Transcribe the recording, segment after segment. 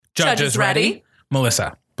Judges ready?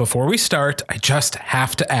 Melissa, before we start, I just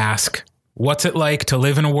have to ask, what's it like to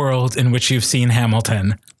live in a world in which you've seen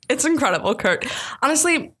Hamilton? It's incredible, Kurt.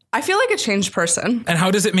 Honestly, I feel like a changed person. And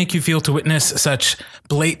how does it make you feel to witness such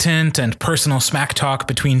blatant and personal smack talk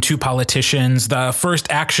between two politicians, the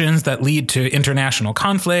first actions that lead to international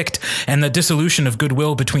conflict, and the dissolution of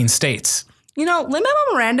goodwill between states? You know,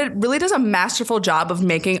 Lin-Manuel Miranda really does a masterful job of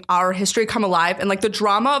making our history come alive and like the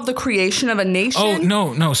drama of the creation of a nation.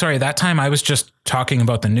 Oh, no, sorry. That time I was just talking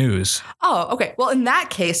about the news. Oh, okay. Well, in that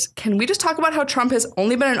case, can we just talk about how Trump has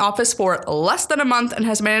only been in office for less than a month and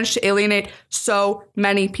has managed to alienate so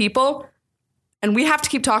many people? And we have to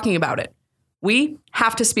keep talking about it. We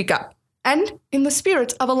have to speak up. And in the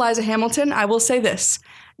spirit of Eliza Hamilton, I will say this.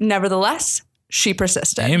 Nevertheless, she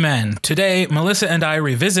persisted. Amen. Today, Melissa and I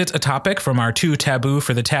revisit a topic from our Too Taboo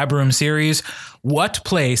for the Tab Room series. What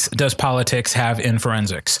place does politics have in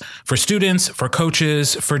forensics? For students, for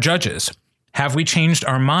coaches, for judges? Have we changed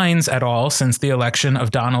our minds at all since the election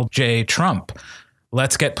of Donald J. Trump?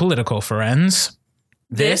 Let's get political, friends.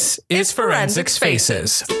 This is Forensics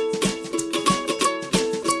Faces.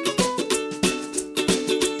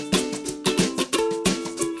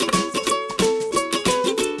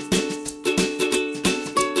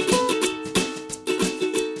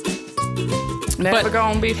 Never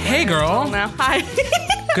gonna be hey, girl. now. Hi.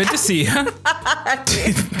 Good to see you.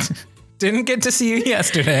 Didn't get to see you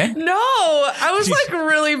yesterday. No, I was like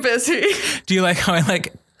really busy. Do you like how I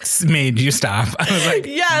made you stop? I was like,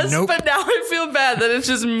 yes, nope. But now I feel bad that it's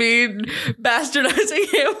just me bastardizing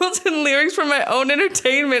Hamilton lyrics for my own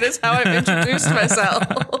entertainment is how I've introduced myself.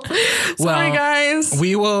 Sorry, guys.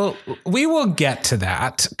 We will get to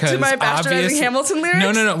that. To my bastardizing Hamilton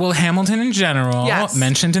lyrics? No. Well, Hamilton in general,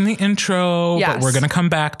 mentioned in the intro, but we're going to come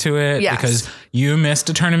back to it because you missed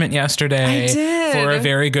a tournament yesterday. I did. For a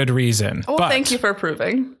very good reason. Well, thank you for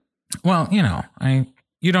approving. Well,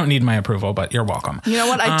 you don't need my approval, but you're welcome. You know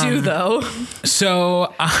what? I do, though.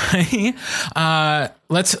 So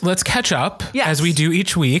let's catch up as we do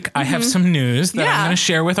each week. I have some news that I'm going to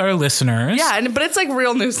share with our listeners. Yeah, but it's like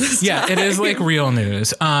real news this time. Yeah, it is like real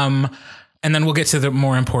news. And then we'll get to the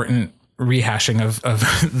more important rehashing of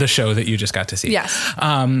the show that you just got to see. Yes.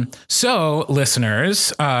 So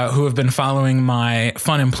listeners who have been following my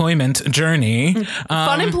fun employment journey.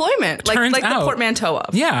 Fun employment, like the portmanteau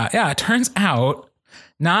of. Yeah. It turns out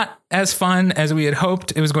not as fun as we had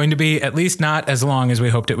hoped it was going to be, at least not as long as we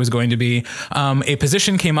hoped it was going to be. A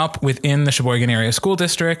position came up within the Sheboygan Area School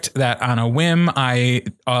District that on a whim I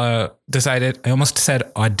decided, I almost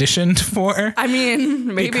said auditioned for. I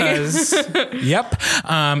mean, maybe. Because,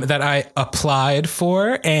 that I applied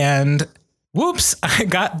for and whoops, I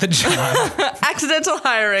got the job. Accidental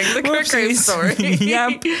hiring, the Kurt Graves story.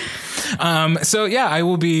 Yep. So I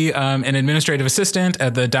will be an administrative assistant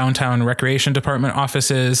at the Downtown Recreation Department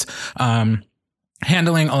offices,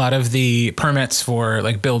 handling a lot of the permits for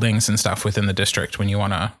like buildings and stuff within the district when you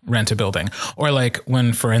want to rent a building, or like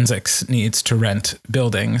when forensics needs to rent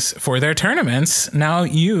buildings for their tournaments. Now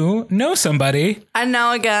you know somebody. I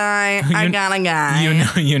know a guy. I got a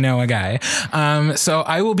guy. You know a guy. So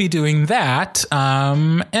I will be doing that.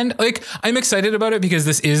 And like I'm excited about it because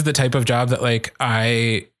this is the type of job that like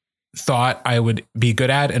I thought I would be good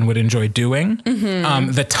at and would enjoy doing.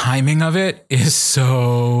 Mm-hmm. The timing of it is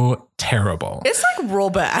so terrible. It's like real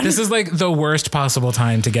bad. This is like the worst possible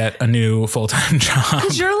time to get a new full-time job.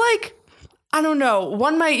 Because you're like, I don't know,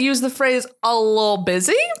 one might use the phrase a little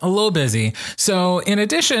busy. A little busy. So in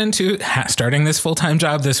addition to starting this full-time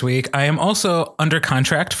job this week, I am also under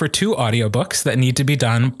contract for 2 audiobooks that need to be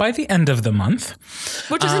done by the end of the month.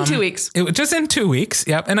 Which is in 2 weeks. Just in 2 weeks.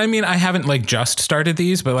 Yep. And I mean, I haven't like just started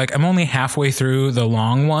these, but like I'm only halfway through the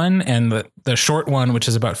long one, and the short one, which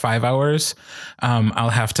is about 5 hours. I'll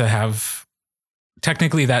have to have,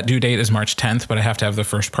 technically that due date is March 10th, but I have to have the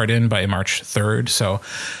first part in by March 3rd. So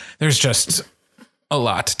there's just a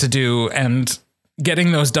lot to do, and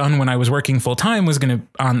getting those done when I was working full time was going to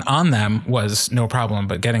on them was no problem.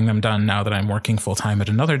 But getting them done now that I'm working full time at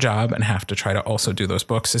another job and have to try to also do those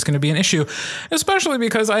books is going to be an issue, especially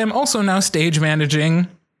because I am also now stage managing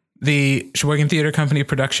the Sheboygan Theater Company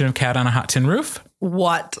production of Cat on a Hot Tin Roof.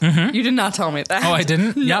 What? Mm-hmm. You did not tell me that. Oh, I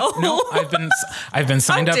didn't? No. Yep, no. I've been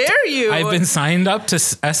signed up. How dare you? I've been signed up to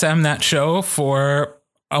SM that show for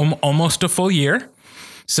almost a full year.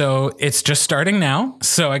 So it's just starting now.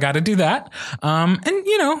 So I got to do that. And,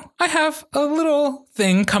 I have a little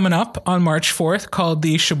thing coming up on March 4th called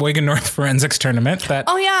the Sheboygan North Forensics Tournament. That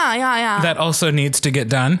also needs to get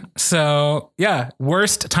done. So,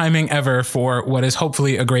 worst timing ever for what is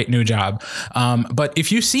hopefully a great new job. But if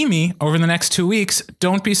you see me over the next 2 weeks,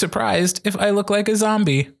 don't be surprised if I look like a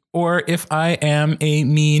zombie. or if I am a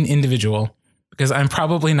mean individual, because I'm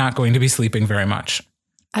probably not going to be sleeping very much.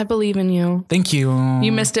 I believe in you. Thank you.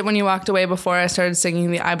 You missed it when you walked away before I started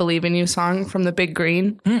singing the I Believe in You song from The Big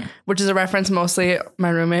Green, which is a reference mostly my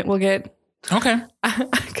roommate will get. Okay.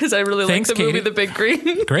 Because I really Thanks, like the movie Katie. The Big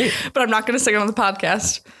Green. Great. But I'm not going to sing it on the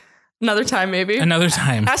podcast. Another time, maybe. Another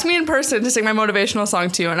time. Ask me in person to sing my motivational song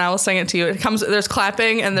to you, and I will sing it to you. There's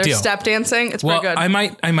clapping and there's Deal. step dancing. It's Well, pretty good.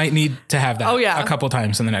 I might need to have that yeah. a couple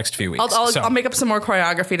times in the next few weeks. I'll make up some more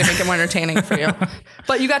choreography to make it more entertaining for you.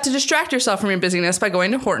 But you got to distract yourself from your bussiness by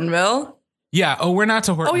going to Hortonville. Yeah. Oh, we're not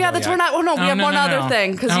to Hortonville. Oh yeah, that's yet. we're not. Oh no, we have one other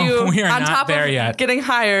thing because we are on not top there of yet. getting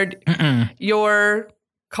hired, your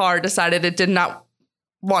car decided it did not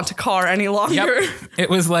want to car any longer. Yep. It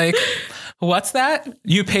was like, what's that?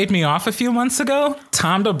 You paid me off a few months ago?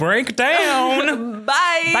 Time to break down.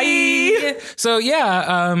 Bye. Bye. So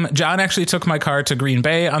yeah, John actually took my car to Green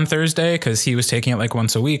Bay on Thursday because he was taking it like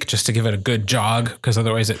once a week just to give it a good jog, because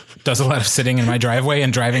otherwise it does a lot of sitting in my driveway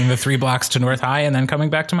and driving the 3 blocks to North High and then coming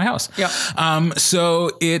back to my house. Yeah.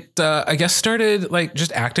 So it, I guess, started like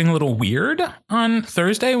just acting a little weird on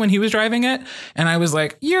Thursday when he was driving it. And I was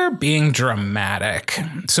like, you're being dramatic.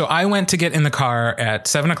 So I went to get in the car at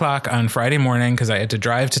 7:00 on Friday morning because I had to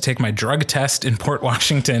drive to take my drug test in Port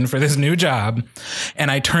Washington for this new job.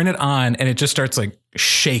 And I turn it on and it just starts like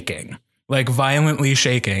shaking, like violently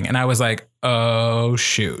shaking. And I was like, oh,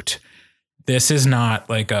 shoot. This is not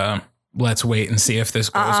like a let's wait and see if this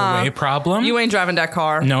goes away problem. You ain't driving that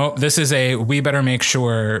car. No, this is a we better make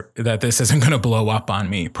sure that this isn't going to blow up on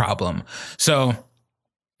me problem. So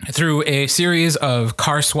through a series of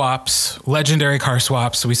car swaps, legendary car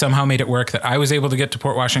swaps, we somehow made it work that I was able to get to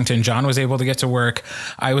Port Washington. John was able to get to work.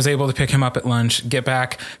 I was able to pick him up at lunch, get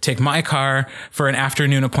back, take my car for an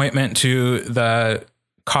afternoon appointment to the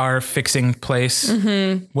car fixing place.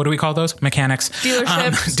 What do we call those? Mechanics.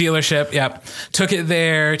 Dealerships. Dealership. Yep. Took it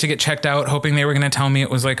there to get checked out, hoping they were going to tell me it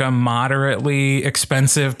was like a moderately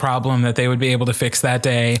expensive problem that they would be able to fix that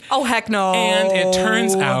day. Oh, heck no. And it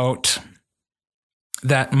turns out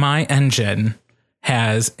that my engine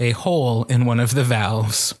has a hole in one of the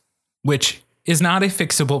valves, which is not a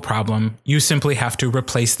fixable problem. You simply have to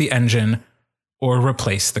replace the engine or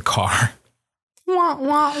replace the car. Wah,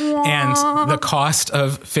 wah, wah. And the cost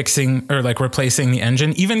of fixing or like replacing the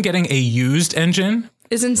engine, even getting a used engine,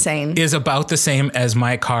 is insane. is about the same as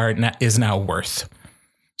my car is now worth.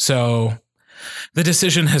 So the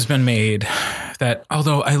decision has been made that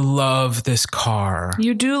although I love this car,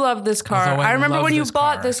 You do love this car. Although I I remember love when you this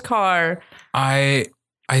bought car. this car. I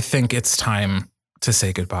think it's time to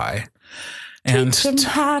say goodbye. And Teach them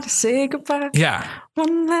how to say goodbye yeah.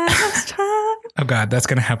 one last time. Oh God, that's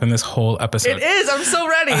going to happen this whole episode. It is. I'm so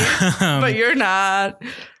ready. But you're not.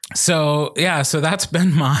 So yeah, so that's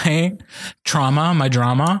been my trauma, my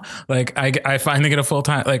drama. Like I finally get a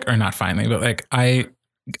full-time, like, or not finally, but like I,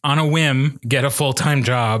 on a whim, get a full-time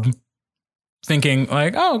job thinking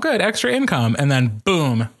like, oh good, extra income. And then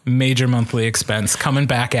boom, major monthly expense coming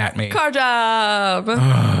back at me. Car job.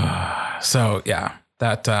 So yeah,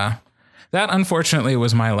 that unfortunately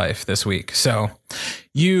was my life this week. So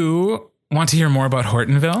you want to hear more about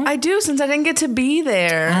Hortonville? I do, since I didn't get to be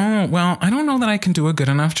there. Oh, well, I don't know that I can do a good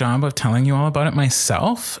enough job of telling you all about it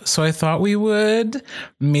myself. So I thought we would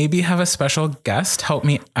maybe have a special guest help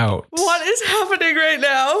me out. What is happening right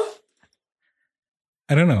now?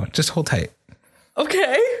 I don't know. Just hold tight.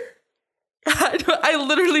 Okay. I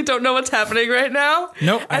literally don't know what's happening right now.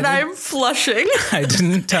 Nope. And I'm flushing. I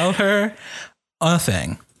didn't tell her a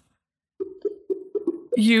thing.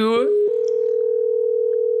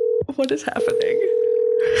 What is happening?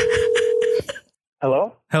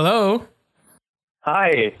 Hello? Hello?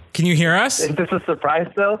 Hi. Can you hear us? Is this a surprise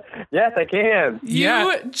still? Yes, I can. Yeah.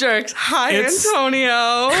 You jerks. Hi, It's-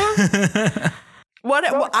 Antonio. What?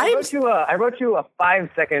 I wrote you a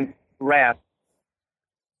 5-second rap.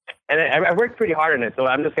 And I worked pretty hard on it, so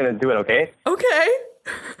I'm just gonna do it, okay? Okay.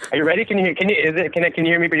 Are you ready? Can you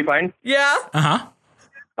hear me pretty fine? Yeah. Uh-huh.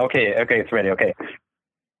 Okay, it's ready, okay.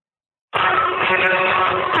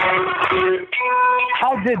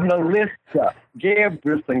 How did Melissa,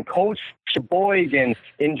 Gabrus, and Coach Sheboygan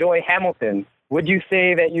enjoy Hamilton? Would you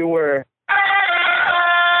say that you were...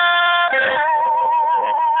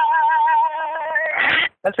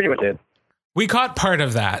 That's pretty much it. We caught part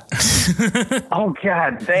of that. Oh,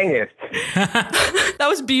 God, dang it. That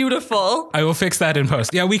was beautiful. I will fix that in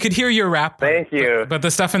post. Yeah, we could hear your rap. Thank you. But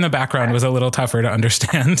the stuff in the background was a little tougher to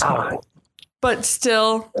understand. Oh, But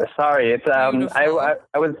still, sorry, it's Beautiful. I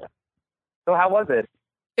was. So how was it?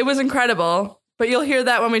 it was incredible. But you'll hear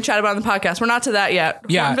that when we chat about it on the podcast. We're not to that yet.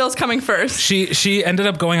 Yeah. Hortonville's coming first. She ended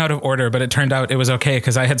up going out of order, but it turned out it was okay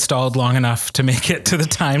because I had stalled long enough to make it to the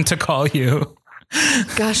time to call you.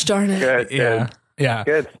 Gosh darn it. Good. Yeah. Yeah.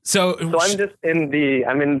 Good. So I'm just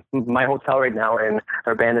I'm in my hotel right now in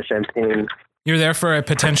Urbana-Champaign. you're there for a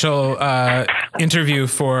potential interview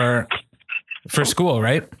for school,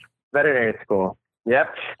 right? Veterinary school.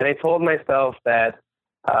 Yep. And I told myself that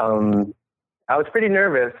I was pretty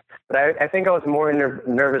nervous, but I think I was more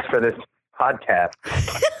nervous for this podcast.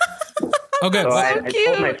 Oh, good. So I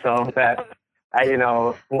told myself that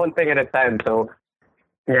one thing at a time. So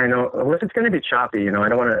yeah, I know if it's going to be choppy, I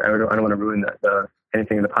don't want to ruin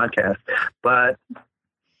anything in the podcast, but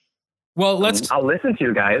well, I'll listen to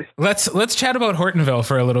you guys. Let's chat about Hortonville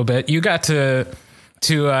for a little bit. You got to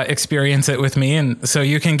experience it with me, and so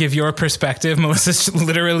you can give your perspective. Melissa's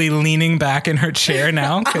literally leaning back in her chair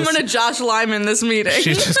now. I'm going to Josh Lyman this meeting.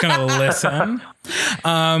 She's just going to listen.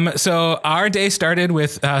 So our day started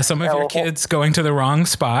with some of your kids going to the wrong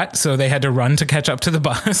spot, so they had to run to catch up to the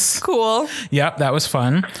bus. Cool. Yep, that was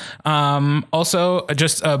fun. Also,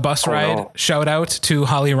 just a bus ride shout out to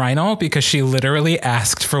Holly Rhino because she literally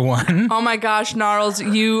asked for one. Oh my gosh, Gnarls,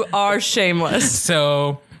 you are shameless.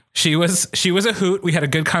 So she was a hoot. We had a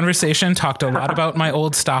good conversation, talked a lot about my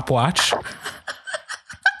old stopwatch.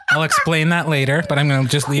 I'll explain that later, but I'm going to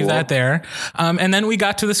just leave that there. And then we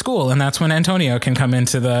got to the school, and that's when Antonio can come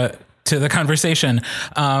into the conversation.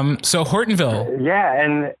 So Hortonville. Yeah,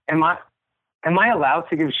 and am I allowed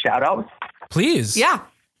to give shout outs? Please. Yeah.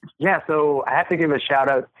 Yeah, so I have to give a shout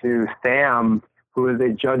out to Sam, who is a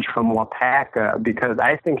judge from Wapaka, because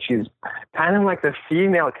I think she's kind of like the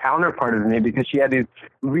female counterpart of me because she had these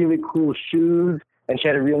really cool shoes and she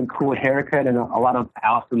had a really cool haircut and a lot of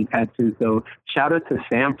awesome tattoos. So shout out to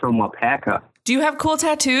Sam from Wapaka. Do you have cool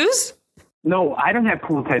tattoos? No, I don't have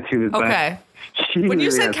cool tattoos. Okay. But she when you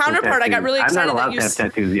really said has cool counterpart, I got tattoos. really excited I'm not allowed that you to have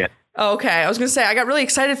tattoos yet. Oh, okay. I was going to say, I got really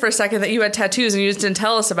excited for a second that you had tattoos and you just didn't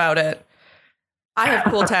tell us about it. I have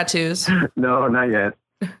cool tattoos. No, not yet.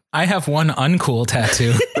 I have one uncool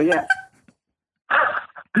tattoo. But yeah.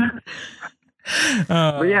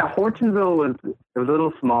 But yeah, Hortonville was a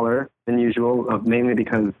little smaller than usual, mainly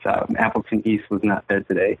because Appleton East was not there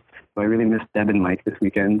today. So I really missed Deb and Mike this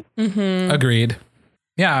weekend. Mm-hmm. Agreed.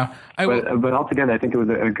 Yeah. But altogether, I think it was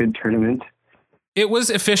a good tournament. It was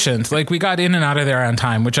efficient. Like we got in and out of there on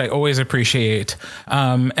time, which I always appreciate.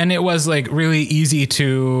 And it was like really easy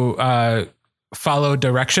to follow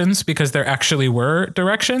directions because there actually were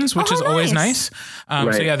directions, which is always nice.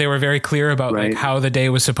 Right. So yeah, they were very clear about like how the day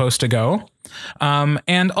was supposed to go.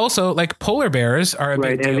 And also like polar bears are a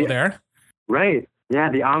big deal there. Right. Yeah.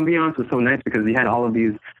 The ambiance was so nice because you had all of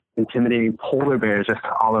these intimidating polar bears just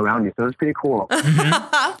all around you. So it was pretty cool.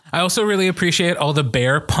 Mm-hmm. I also really appreciate all the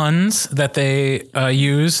bear puns that they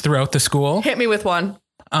use throughout the school. Hit me with one.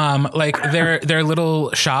 Like their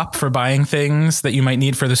little shop for buying things that you might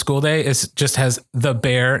need for the school day just has the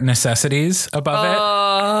bare necessities above it.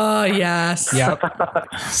 Oh, yes. Yep.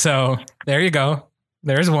 So there you go.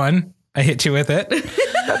 There's one. I hit you with it.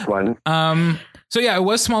 That's one. So yeah, it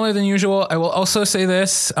was smaller than usual. I will also say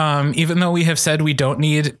this, even though we have said we don't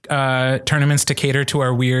need tournaments to cater to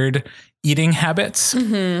our weird eating habits,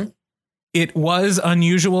 it was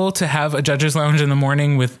unusual to have a judge's lounge in the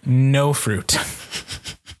morning with no fruit.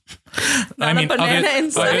 Not a banana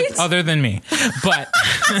in sight? Other than me, but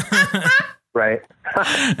right.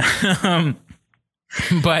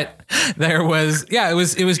 But there was,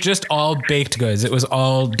 it was just all baked goods. It was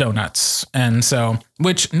all donuts. And so,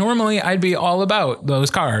 which normally I'd be all about those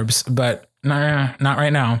carbs, but not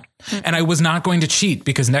right now. And I was not going to cheat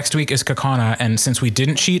because next week is Kakana. And since we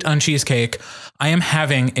didn't cheat on cheesecake, I am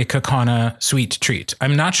having a Kakana sweet treat.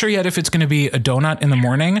 I'm not sure yet if it's going to be a donut in the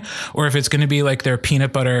morning or if it's going to be like their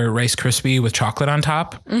peanut butter Rice Krispie with chocolate on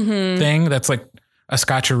top thing. That's like a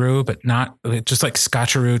scotcheroo, but not just like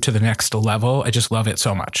scotcheroo to the next level. I just love it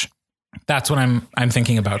so much. That's what I'm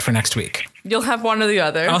thinking about for next week. You'll have one or the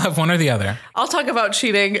other. I'll have one or the other. I'll talk about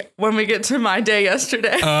cheating when we get to my day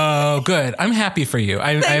yesterday. Oh, good. I'm happy for you.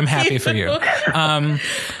 I am happy for you.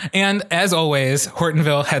 And as always,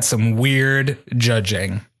 Hortonville had some weird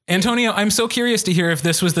judging. Antonio, I'm so curious to hear if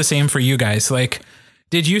this was the same for you guys. Like,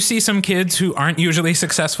 did you see some kids who aren't usually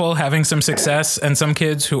successful having some success and some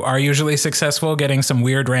kids who are usually successful getting some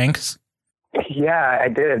weird ranks? Yeah, I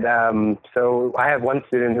did. So I have one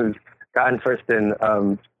student who's gotten first in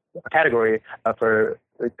a category for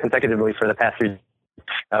consecutively for the past 3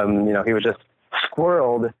 he was just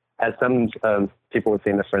squirreled, as some people would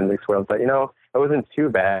say in the friendly squirrels, but it wasn't too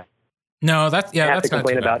bad. No, that's I have that's to not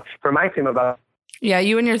complain too bad. about for my team about. Yeah,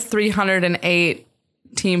 you and your 308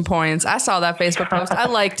 team points. I saw that Facebook post. I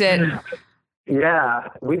liked it. Yeah,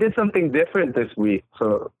 we did something different this week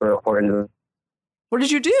for Horton What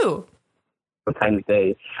did you do? Valentine's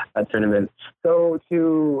Day tournament. So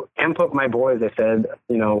to amp up my boys, I said,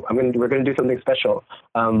 we're gonna do something special.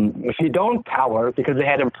 If you don't power, because they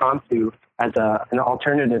had impromptu as an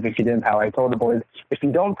alternative. If you didn't power, I told the boys, if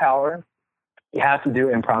you don't power, you have to do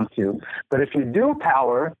impromptu. But if you do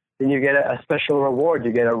power, then you get a special reward.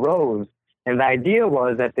 You get a rose. And the idea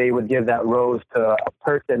was that they would give that rose to a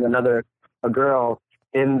person, a girl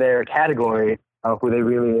in their category who they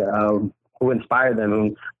really who inspired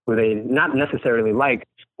them, who they not necessarily liked,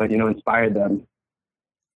 but, inspired them.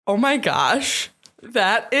 Oh my gosh.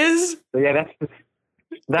 That is... So yeah,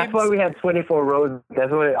 that's why we had 24 roses.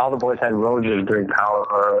 That's why all the boys had roses during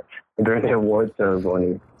power or during the award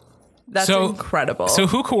ceremony. That's incredible. So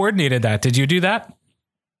who coordinated that? Did you do that?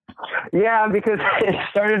 Yeah, because it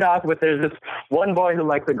started off with there's this one boy who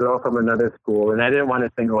liked a girl from another school, and I didn't want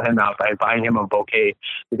to single him out by buying him a bouquet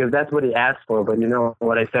because that's what he asked for. But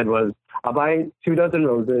what I said was, I'll buy 24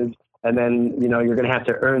 roses, and then you're going to have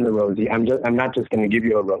to earn the rose. I'm not just going to give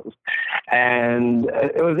you a rose. And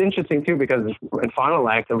it was interesting too because in Fond du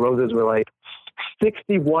Lac the roses were like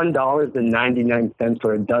 $61.99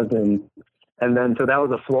 for a dozen. And then, so that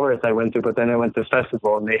was a florist I went to, but then I went to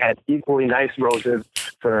festival and they had equally nice roses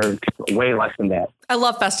for way less than that. I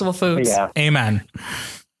love festival foods. Yeah. Amen.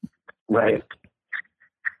 Right.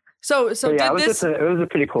 So yeah, it was a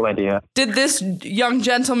pretty cool idea. Did this young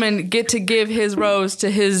gentleman get to give his rose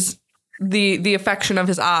to the affection of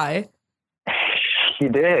his eye? He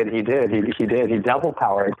did. He double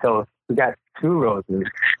powered. So we got 2 roses.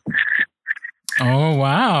 Oh,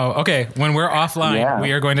 wow. Okay. When we're offline,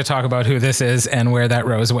 we are going to talk about who this is and where that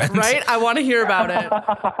rose went. Right? I want to hear about it.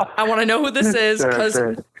 I want to know who this is because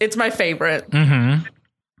it's my favorite. Mm-hmm.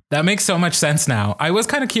 That makes so much sense now. I was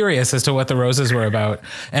kind of curious as to what the roses were about.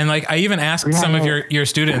 And I even asked some of your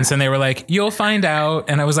students and they were like, you'll find out.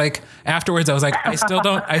 And I was like, afterwards, I was like, I still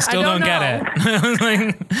don't get it. I was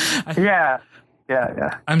like, yeah.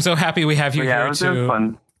 I'm so happy we have you here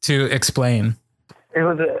to explain. It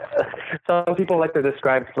was some people like to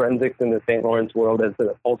describe forensics in the St. Lawrence world as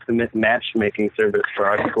the ultimate matchmaking service for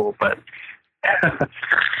our school, but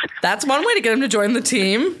that's one way to get him to join the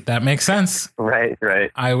team. That makes sense. Right.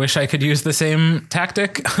 I wish I could use the same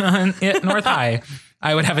tactic at North High.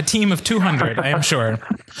 I would have a team of 200, I am sure.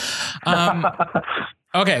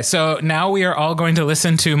 Okay, so now we are all going to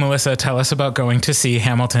listen to Melissa tell us about going to see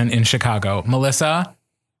Hamilton in Chicago. Melissa,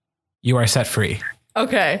 you are set free.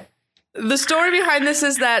 Okay. The story behind this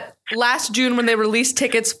is that last June when they released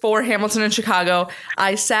tickets for Hamilton in Chicago,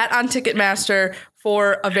 I sat on Ticketmaster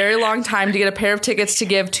for a very long time to get a pair of tickets to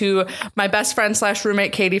give to my best friend /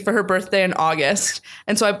 roommate Katie for her birthday in August.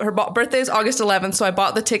 And so her birthday is August 11th, so I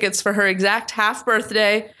bought the tickets for her exact half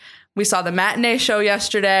birthday. We saw the matinee show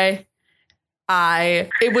yesterday.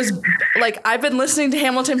 It was I've been listening to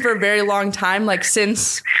Hamilton for a very long time,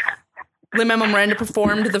 since Lin-Manuel Miranda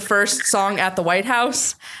performed the first song at the White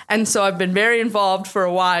House. And so I've been very involved for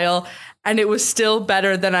a while, and it was still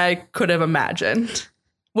better than I could have imagined,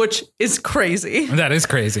 which is crazy. That is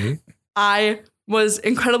crazy. I was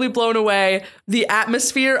incredibly blown away. The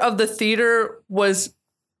atmosphere of the theater was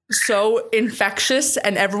so infectious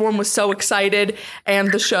and everyone was so excited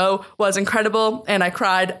and the show was incredible, and I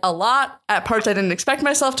cried a lot at parts I didn't expect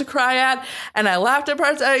myself to cry at, and I laughed at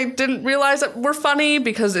parts I didn't realize that were funny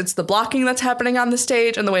because it's the blocking that's happening on the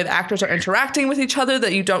stage and the way the actors are interacting with each other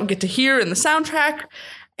that you don't get to hear in the soundtrack.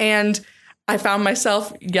 And I found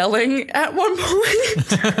myself yelling at one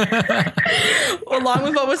point along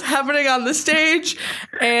with what was happening on the stage,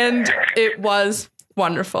 and it was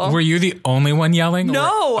wonderful. Were you the only one yelling?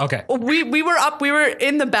 No. Okay. We were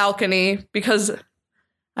in the balcony because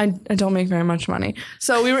I don't make very much money.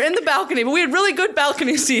 So we were in the balcony, but we had really good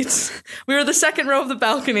balcony seats. We were the second row of the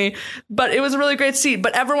balcony, but it was a really great seat.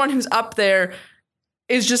 But everyone who's up there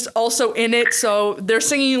is just also in it. So they're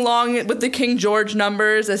singing along with the King George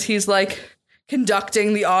numbers as he's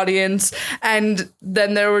conducting the audience. And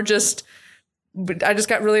then I just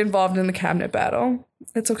got really involved in the cabinet battle.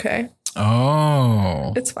 It's okay.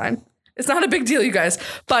 Oh. It's fine. It's not a big deal, you guys.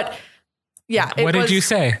 But yeah. What did you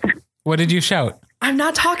say? What did you shout? I'm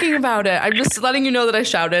not talking about it. I'm just letting you know that I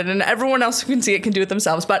shouted, and everyone else who can see it can do it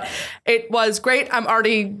themselves. But it was great. I'm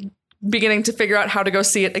already beginning to figure out how to go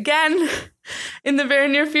see it again in the very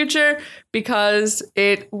near future because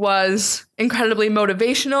it was incredibly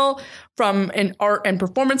motivational from an art and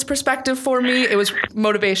performance perspective for me. It was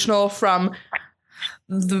motivational from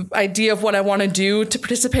the idea of what I want to do to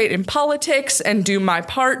participate in politics and do my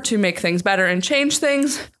part to make things better and change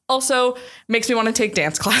things. Also makes me want to take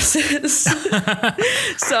dance classes.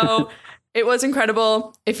 So it was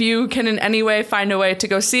incredible. If you can in any way find a way to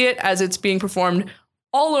go see it, as it's being performed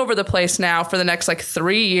all over the place now for the next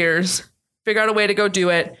 3 years, figure out a way to go do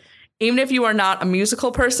it. Even if you are not a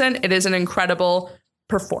musical person, it is an incredible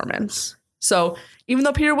performance. So even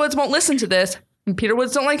though Peter Woods won't listen to this, and Peter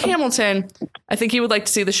Woods don't like Hamilton, I think he would like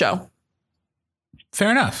to see the show. Fair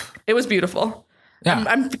enough. It was beautiful. Yeah.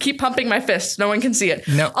 I'm keep pumping my fists. No one can see it.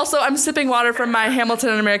 No. Also, I'm sipping water from my Hamilton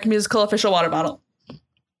and American Musical official water bottle.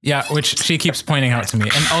 Yeah, which she keeps pointing out to me.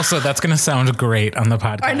 And also, that's going to sound great on the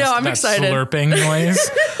podcast. I know, I'm that excited. Slurping noise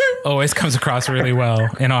always comes across really well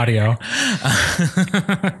in audio.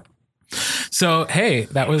 So, hey,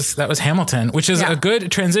 that was Hamilton, which is a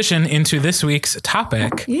good transition into this week's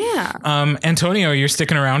topic. Yeah. Antonio, you're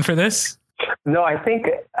sticking around for this? No, I think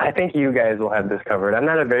you guys will have this covered. I'm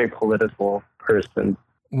not a very political person.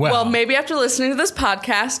 Well, maybe after listening to this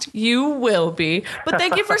podcast, you will be. But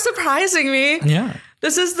thank you for surprising me. Yeah.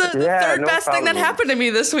 This is the third best thing that happened to me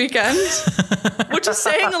this weekend, which is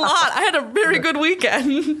saying a lot. I had a very good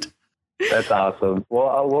weekend. That's awesome.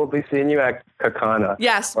 Well, we'll be seeing you at Kakana.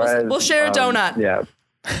 Yes, we'll share a donut. Yeah.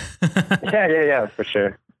 yeah, for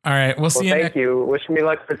sure. All right, we'll see you. Thank you. Wish me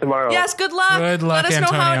luck for tomorrow. Yes, good luck. Good luck, Let us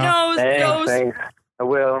know Antonio. how it goes. Thanks. I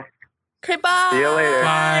will. Okay, bye. See you later.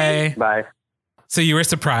 Bye. Bye. So you were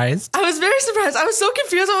surprised? I was very surprised. I was so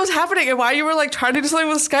confused what was happening and why you were trying to do something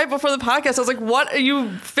with Skype before the podcast. I was like, what are you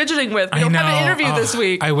fidgeting with? We don't have an interview this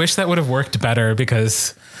week. I wish that would have worked better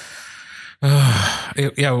because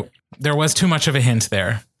there was too much of a hint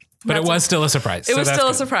there. But it was still a surprise. It was still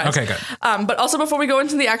a surprise. Okay, good. But also before we go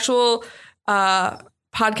into the actual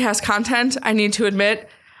podcast content, I need to admit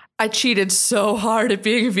I cheated so hard at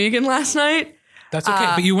being a vegan last night. That's okay.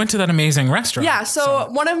 But you went to that amazing restaurant. Yeah. So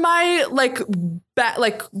one of my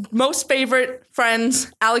most favorite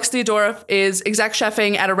friends, Alex Theodorov, is exec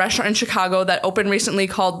chefing at a restaurant in Chicago that opened recently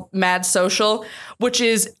called Mad Social, which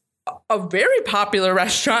is a very popular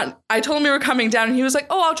restaurant. I told him we were coming down and he was like,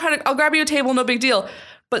 oh, I'll grab you a table. No big deal.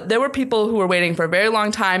 But there were people who were waiting for a very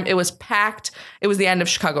long time. It was packed. It was the end of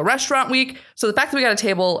Chicago Restaurant Week. So the fact that we got a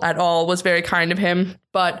table at all was very kind of him.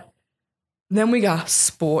 But then we got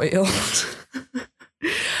spoiled.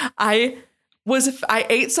 I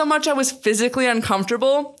ate so much I was physically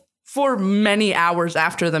uncomfortable for many hours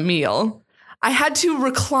after the meal. I had to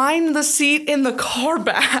recline the seat in the car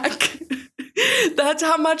back. That's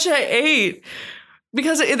how much I ate.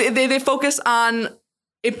 Because they focus on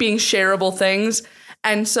it being shareable things.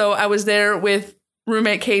 And so I was there with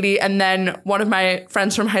roommate Katie and then one of my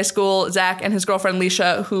friends from high school, Zach, and his girlfriend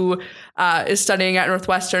Leisha, who is studying at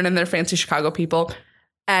Northwestern, and they're fancy Chicago people.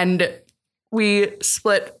 And we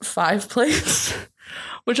split 5 plates,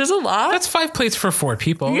 which is a lot. That's 5 plates for 4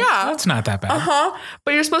 people. Yeah. That's not that bad.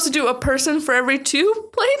 But you're supposed to do a person for every 2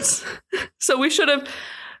 plates. So we should have...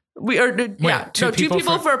 two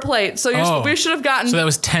people for a plate. So we should have gotten... So that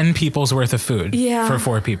was 10 people's worth of food for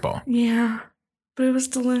 4 people. Yeah. But it was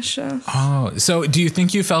delicious. Oh, so do you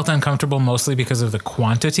think you felt uncomfortable mostly because of the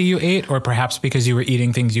quantity you ate or perhaps because you were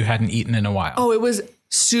eating things you hadn't eaten in a while? Oh, it was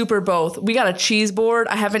super both. We got a cheese board.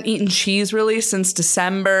 I haven't eaten cheese really since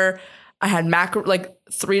December. I had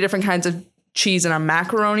 3 different kinds of cheese and a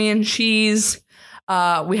macaroni and cheese.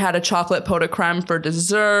 We had a chocolate pot de creme for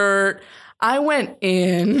dessert. I went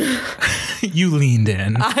in. You leaned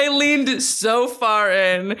in. I leaned so far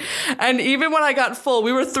in. And even when I got full,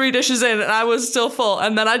 we were 3 dishes in and I was still full.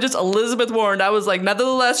 And then I just Elizabeth warned. I was like,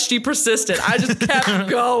 nevertheless, she persisted. I just kept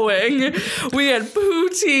going. We had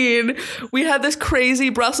poutine. We had this crazy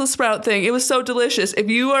Brussels sprout thing. It was so delicious. If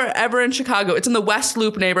you are ever in Chicago, it's in the West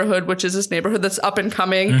Loop neighborhood, which is this neighborhood that's up and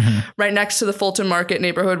coming right next to the Fulton Market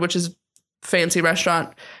neighborhood, which is fancy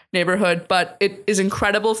restaurant neighborhood. But it is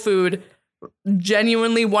incredible food.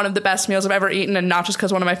 Genuinely one of the best meals I've ever eaten, and not just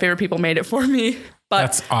because one of my favorite people made it for me. But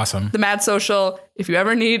that's awesome. The Mad Social, if you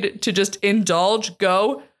ever need to just indulge,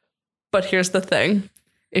 go. But here's the thing.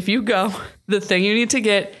 If you go, the thing you need to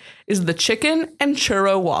get is the chicken and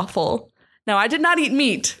churro waffle. Now, I did not eat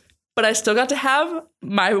meat, but I still got to have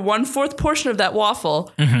my 1/4 portion of that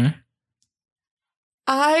waffle.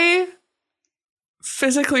 I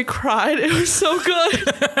physically cried. It was so good.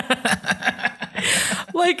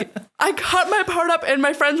 I cut my part up and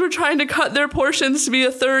my friends were trying to cut their portions to be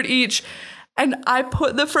 1/3 each. And I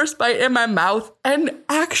put the first bite in my mouth and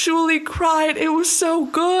actually cried. It was so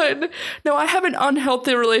good. Now, I have an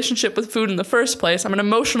unhealthy relationship with food in the first place. I'm an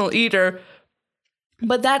emotional eater.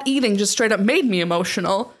 But that eating just straight up made me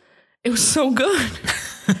emotional. It was so good.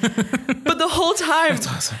 But the whole time, That's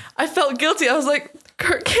awesome. I felt guilty. I was like,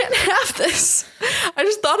 Kurt can't have this. I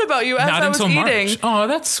just thought about you as Not I was until eating. March. Oh,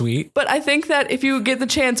 that's sweet. But I think that if you get the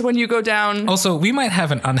chance when you go down... Also, we might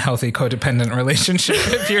have an unhealthy codependent relationship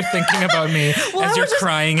if you're thinking about me as you're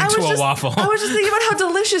crying into a waffle. I was just thinking about how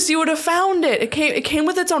delicious you would have found it. It came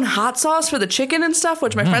with its own hot sauce for the chicken and stuff,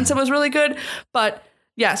 which my friend said was really good. But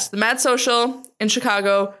yes, the Mad Social in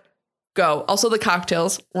Chicago, go. Also, the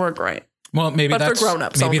cocktails were great. Well, maybe But for that's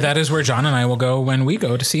grown-ups maybe only. that is where John and I will go when we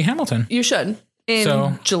go to see Hamilton. You should.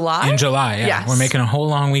 In July? In July, yeah. Yes. We're making a whole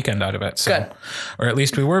long weekend out of it. So. Good. Or at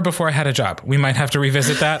least we were before I had a job. We might have to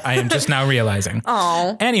revisit that. I am just now realizing.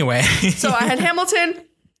 Oh. Anyway. So I had Hamilton,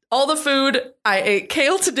 all the food. I ate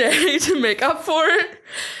kale today to make up for it.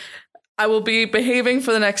 I will be behaving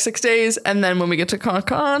for the next 6 days. And then when we get to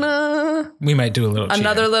Concana, we might do a little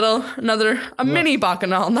mini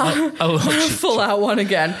bacchanal, not a little a cheat. full out one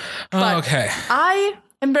again. But Okay. I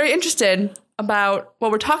am very interested about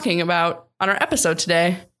what we're talking about on our episode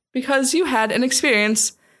today because you had an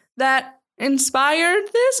experience that inspired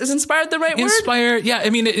this. Is inspired the right word? Yeah. I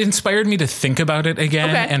mean, it inspired me to think about it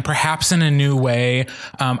again and perhaps in a new way.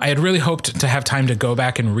 I had really hoped to have time to go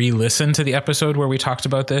back and re-listen to the episode where we talked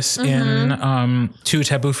about this in Too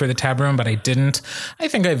Taboo for the Tab Room, but I didn't. I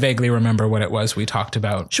think I vaguely remember what it was we talked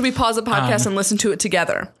about. Should we pause the podcast and listen to it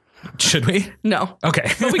together? Should we? No.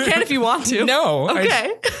 Okay. But we can if you want to. No.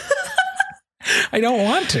 Okay. I don't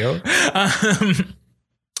want to.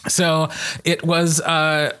 So it was,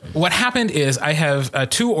 what happened is I have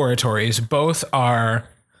two oratories. Both are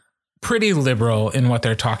pretty liberal in what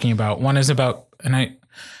they're talking about. One is about, and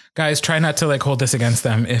guys, try not to hold this against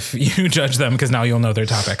them if you judge them, because now you'll know their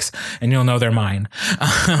topics and you'll know they're mine.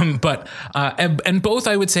 But both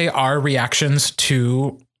I would say are reactions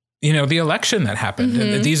to the election that happened.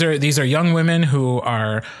 And these are young women who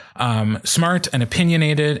are smart and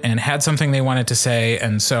opinionated and had something they wanted to say.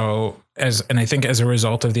 And so I think as a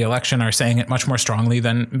result of the election are saying it much more strongly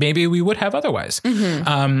than maybe we would have otherwise.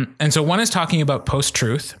 And so one is talking about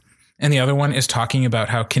post-truth and the other one is talking about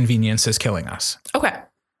how convenience is killing us. Okay.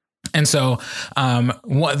 And so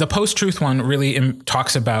the post-truth one really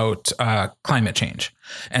talks about climate change,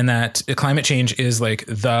 and that climate change is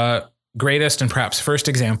the greatest and perhaps first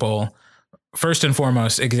and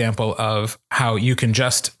foremost example of how you can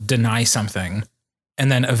just deny something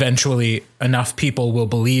and then eventually enough people will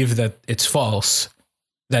believe that it's false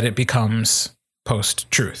that it becomes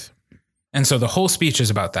post-truth. And so the whole speech is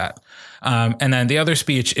about that. And then the other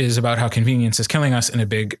speech is about how convenience is killing us. And a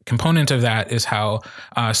big component of that is how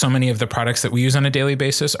so many of the products that we use on a daily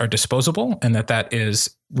basis are disposable, and that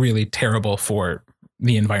is really terrible for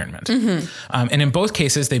the environment. And in both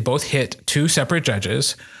cases, they both hit two separate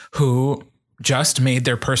judges who just made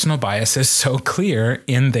their personal biases so clear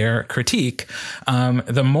in their critique.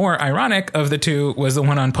 The more ironic of the two was the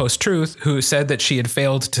one on Post-Truth, who said that she had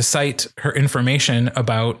failed to cite her information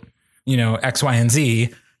about, X, Y, and Z.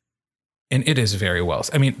 And it is very well.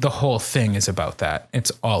 I mean, the whole thing is about that.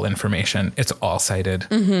 It's all information. It's all cited.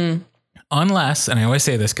 Unless, and I always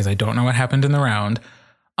say this because I don't know what happened in the round,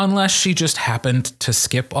 unless she just happened to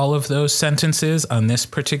skip all of those sentences on this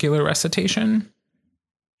particular recitation.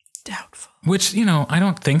 Doubtful. Which, I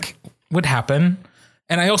don't think would happen.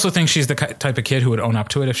 And I also think she's the type of kid who would own up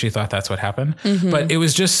to it if she thought that's what happened. But it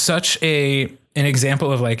was just such an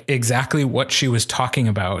example of exactly what she was talking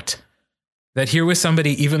about. That here was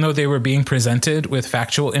somebody, even though they were being presented with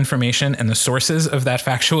factual information and the sources of that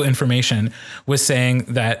factual information was saying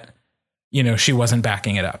that, she wasn't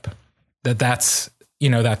backing it up. That's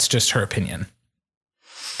just her opinion.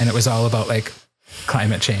 And it was all about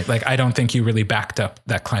climate change. I don't think you really backed up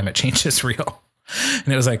that climate change is real.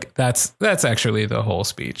 And it was that's actually the whole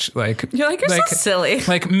speech. You're so silly.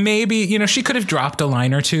 Maybe, she could have dropped a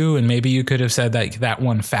line or two and maybe you could have said that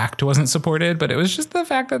one fact wasn't supported, but it was just the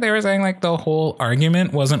fact that they were saying the whole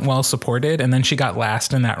argument wasn't well supported. And then she got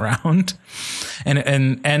last in that round.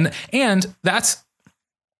 And that's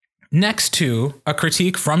next to a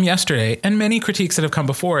critique from yesterday and many critiques that have come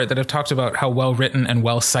before it that have talked about how well written and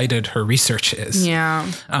well cited her research is. Yeah.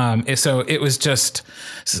 So it was just,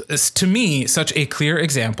 to me, such a clear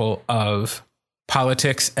example of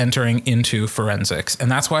politics entering into forensics. And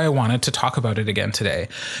that's why I wanted to talk about it again today,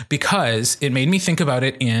 because it made me think about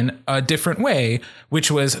it in a different way, which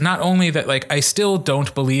was not only that I still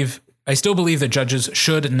believe that judges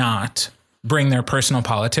should not bring their personal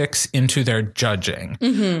politics into their judging.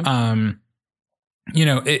 The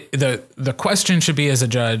question should be, as a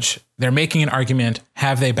judge, they're making an argument.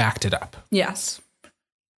 Have they backed it up? Yes.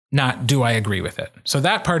 Not, do I agree with it? So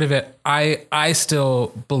that part of it, I still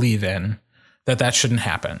believe in that shouldn't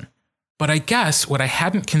happen. But I guess what I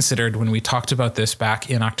hadn't considered when we talked about this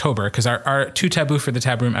back in October, because our Too Taboo for the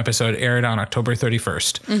Tab Room episode aired on October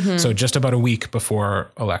 31st, so just about a week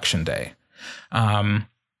before Election Day,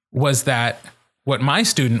 was that what my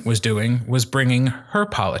student was doing was bringing her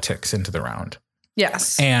politics into the round.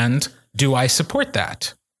 Yes. And do I support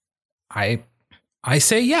that? I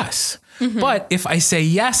say yes. But if I say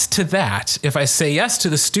yes to that, if I say yes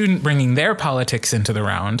to the student bringing their politics into the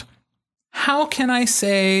round, how can I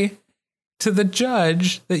say to the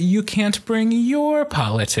judge that you can't bring your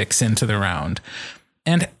politics into the round?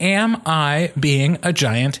 And am I being a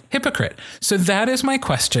giant hypocrite? So that is my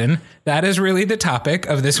question. That is really the topic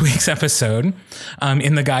of this week's episode.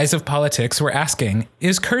 In the guise of politics, we're asking,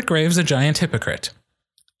 is Kurt Graves a giant hypocrite?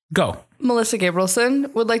 Go. Melissa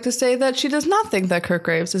Gabrielson would like to say that she does not think that Kurt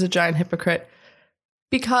Graves is a giant hypocrite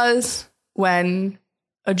because when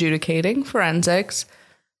adjudicating forensics,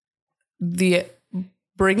 the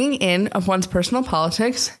bringing in of one's personal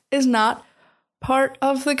politics is not part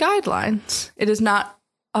of the guidelines. It is not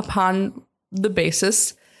upon the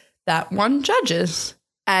basis that one judges.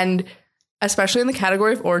 And especially in the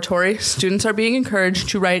category of oratory, students are being encouraged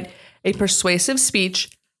to write a persuasive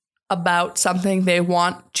speech about something they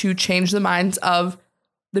want to change the minds of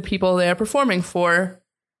the people they are performing for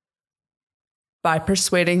by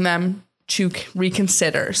persuading them to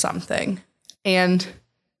reconsider something. And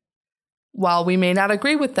while we may not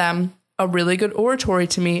agree with them, a really good oratory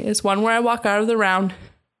to me is one where I walk out of the round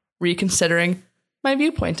reconsidering my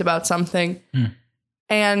viewpoint about something.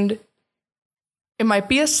 And it might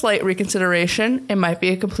be a slight reconsideration. It might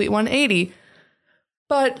be a complete 180.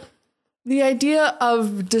 But the idea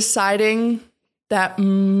of deciding that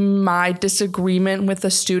my disagreement with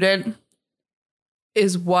a student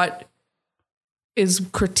is what is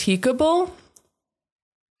critiquable,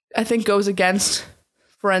 I think goes against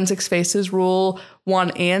Forensics Faces rule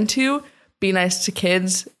 1 and 2, be nice to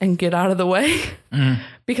kids and get out of the way.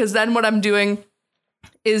 Because then what I'm doing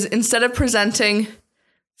is instead of presenting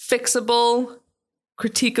fixable,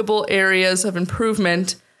 critiquable areas of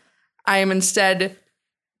improvement, I am instead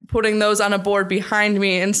putting those on a board behind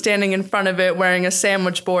me and standing in front of it wearing a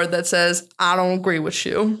sandwich board that says, I don't agree with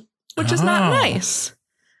you, which is not nice.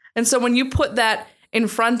 And so when you put that in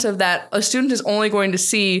front of that, a student is only going to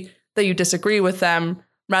see that you disagree with them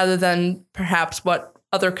rather than perhaps what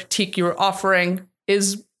other critique you are offering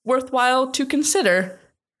is worthwhile to consider,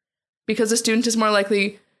 because a student is more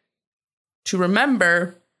likely to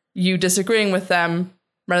remember you disagreeing with them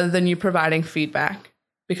rather than you providing feedback,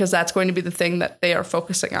 because that's going to be the thing that they are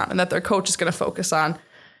focusing on and that their coach is going to focus on.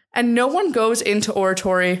 And no one goes into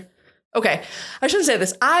oratory. Okay, I shouldn't say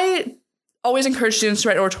this. I always encourage students to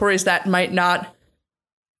write oratories that might not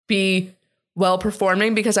be well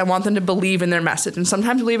performing because I want them to believe in their message. And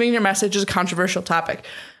sometimes believing in your message is a controversial topic,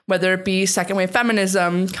 whether it be second wave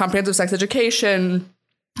feminism, comprehensive sex education,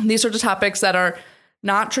 these sorts of topics that are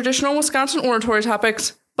not traditional Wisconsin oratory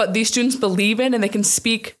topics, but these students believe in and they can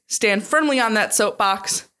stand firmly on that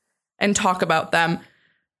soapbox and talk about them.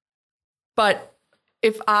 But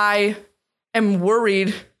if I am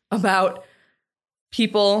worried about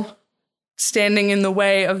people standing in the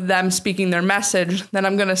way of them speaking their message, then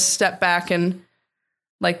I'm going to step back and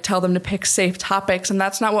tell them to pick safe topics. And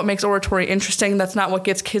that's not what makes oratory interesting. That's not what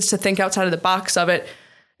gets kids to think outside of the box of it.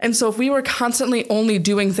 And so if we were constantly only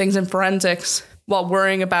doing things in forensics while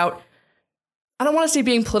worrying about, I don't want to say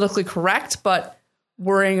being politically correct, but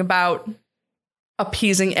worrying about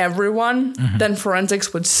appeasing everyone, then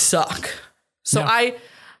forensics would suck. So yeah.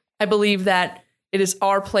 I believe that it is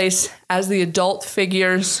our place as the adult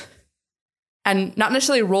figures, and not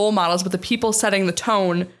necessarily role models, but the people setting the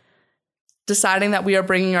tone, deciding that we are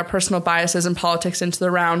bringing our personal biases and politics into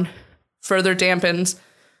the round further dampens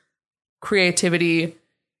creativity,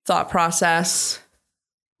 thought process,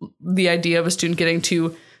 the idea of a student getting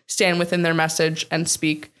to stand within their message and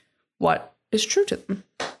speak what is true to them.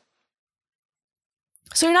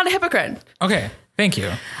 So you're not a hypocrite. Okay. Thank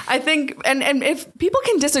you. I think, and if people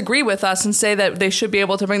can disagree with us and say that they should be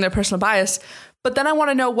able to bring their personal bias, but then I want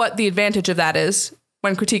to know what the advantage of that is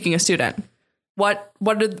when critiquing a student. What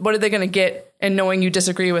are they going to get in knowing you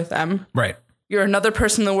disagree with them? Right. You're another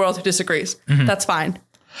person in the world who disagrees. That's fine.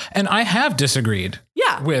 And I have disagreed.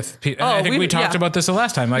 Yeah. With people. I think we talked about this the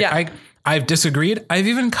last time. I've disagreed. I've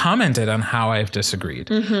even commented on how I've disagreed.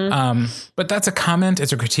 But that's a comment.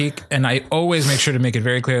 It's a critique. And I always make sure to make it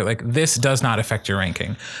very clear, this does not affect your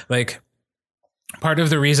ranking. Part of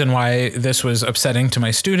the reason why this was upsetting to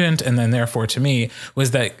my student and then therefore to me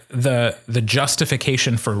was that the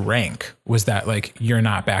justification for rank was that you're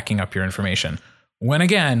not backing up your information. When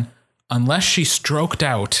again, unless she stroked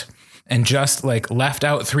out and just like left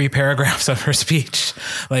out 3 paragraphs of her speech,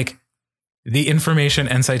 like the information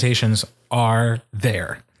and citations are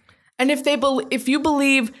there. And if you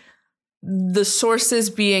believe the sources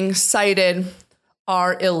being cited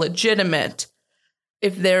are illegitimate,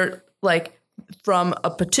 if they're like from a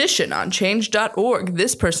petition on change.org,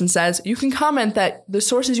 this person says you can comment that the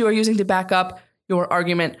sources you are using to back up your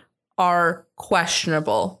argument are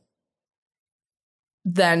questionable.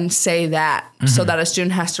 Then say that so that a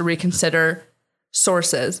student has to reconsider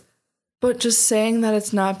sources. But just saying that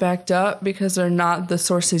it's not backed up because they're not the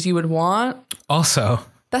sources you would want. Also,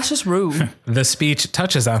 that's just rude. The speech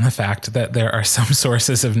touches on the fact that there are some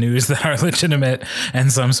sources of news that are legitimate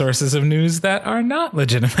and some sources of news that are not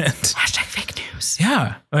legitimate. Hashtag fake news.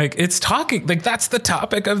 Yeah. Like it's talking, like that's the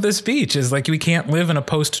topic of the speech is like, we can't live in a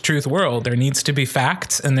post-truth world. There needs to be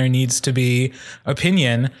facts and there needs to be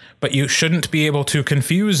opinion, but you shouldn't be able to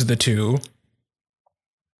confuse the two.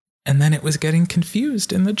 And then it was getting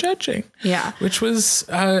confused in the judging. Yeah. Which was,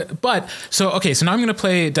 so now I'm going to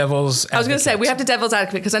play devil's advocate. I was going to say, we have to devil's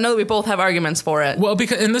advocate because I know that we both have arguments for it. Well,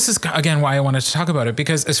 because, and this is, again, why I wanted to talk about it,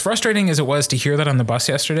 because as frustrating as it was to hear that on the bus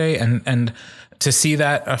yesterday and to see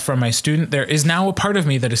that from my student, there is now a part of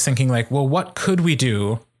me that is thinking like, well, what could we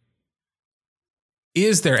do?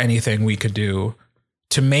 Is there anything we could do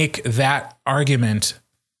to make that argument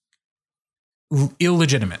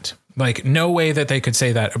illegitimate? Like no way that they could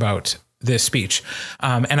say that about this speech.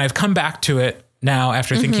 And I've come back to it now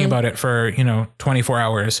after thinking about it for, 24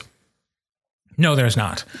 hours. No, there's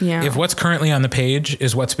not. Yeah. If what's currently on the page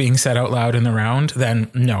is what's being said out loud in the round, then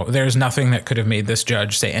no, there's nothing that could have made this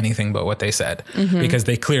judge say anything but what they said because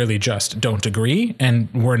they clearly just don't agree and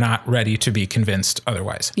we're not ready to be convinced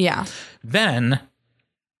otherwise. Yeah. Then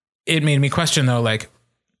it made me question though, like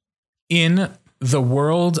in the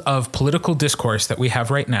world of political discourse that we have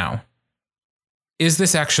right now, is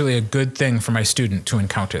this actually a good thing for my student to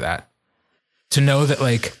encounter that? To know that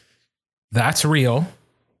like, that's real,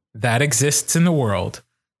 that exists in the world,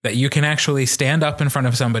 that you can actually stand up in front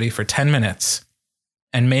of somebody for 10 minutes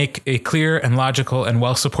and make a clear and logical and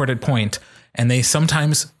well-supported point. And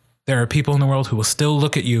there are people in the world who will still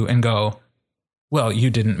look at you and go, well, you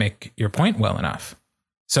didn't make your point well enough.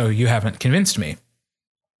 So you haven't convinced me.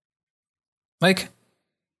 Like,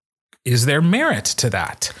 is there merit to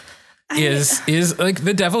that? Is like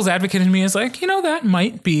the devil's advocate in me is like, that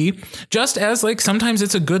might be just as like sometimes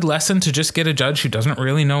it's a good lesson to just get a judge who doesn't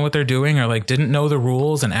really know what they're doing or like didn't know the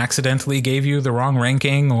rules and accidentally gave you the wrong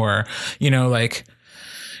ranking or, like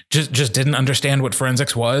just didn't understand what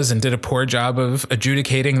forensics was and did a poor job of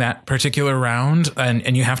adjudicating that particular round.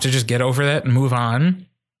 And you have to just get over that and move on.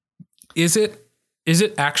 Is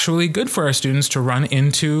it actually good for our students to run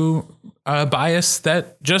into a bias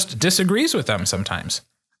that just disagrees with them sometimes?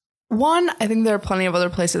 One, I think there are plenty of other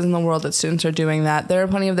places in the world that students are doing that. There are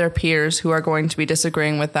plenty of their peers who are going to be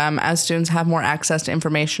disagreeing with them as students have more access to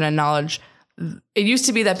information and knowledge. It used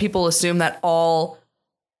to be that people assumed that all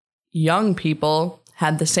young people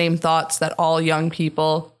had the same thoughts, that all young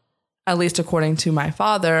people, at least according to my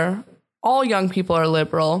father, all young people are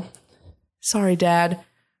liberal. Sorry, Dad.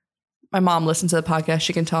 My mom listens to the podcast.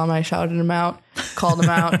 She can tell him I shouted him out, called him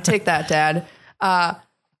out. Take that, Dad.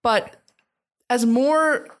 But as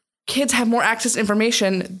more kids have more access to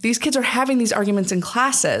information, these kids are having these arguments in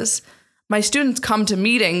classes. My students come to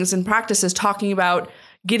meetings and practices talking about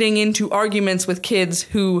getting into arguments with kids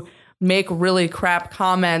who make really crap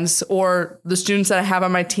comments, or the students that I have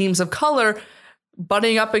on my teams of color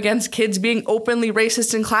butting up against kids being openly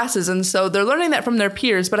racist in classes. And so they're learning that from their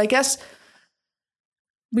peers. But I guess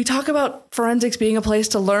we talk about forensics being a place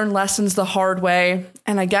to learn lessons the hard way.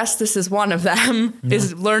 And I guess this is one of them,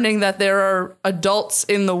 is learning that there are adults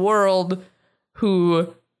in the world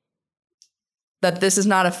that this is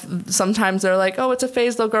not sometimes they're like, oh, it's a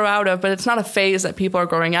phase they'll grow out of, but it's not a phase that people are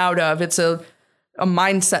growing out of. It's a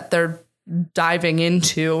mindset they're diving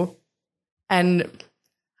into. And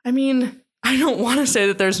I mean, I don't want to say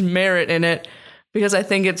that there's merit in it because I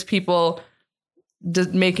think it's people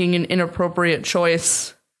making an inappropriate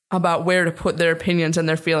choice about where to put their opinions and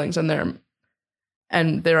their feelings and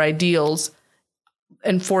their ideals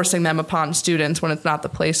and forcing them upon students when it's not the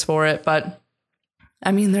place for it. But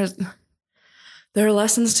I mean, there are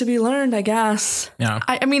lessons to be learned, I guess. Yeah.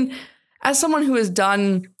 I mean, as someone who has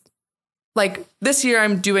done, like this year,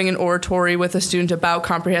 I'm doing an oratory with a student about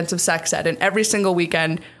comprehensive sex ed. And every single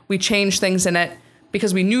weekend we change things in it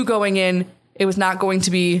because we knew going in, it was not going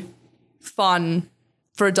to be fun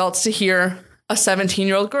for adults to hear a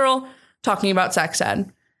 17-year-old girl talking about sex ed.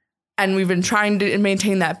 And we've been trying to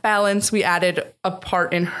maintain that balance. We added a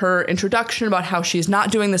part in her introduction about how she's not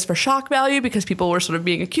doing this for shock value because people were sort of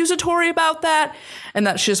being accusatory about that, and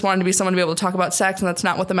that she just wanted to be someone to be able to talk about sex, and that's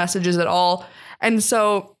not what the message is at all. And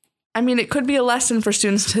so, I mean, it could be a lesson for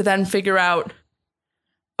students to then figure out,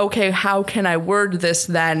 okay, how can I word this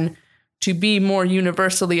then to be more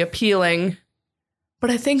universally appealing? But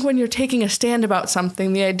I think when you're taking a stand about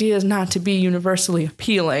something, the idea is not to be universally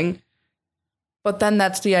appealing. But then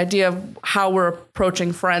that's the idea of how we're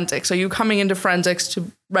approaching forensics. Are you coming into forensics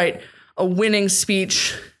to write a winning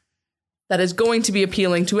speech that is going to be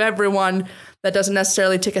appealing to everyone, that doesn't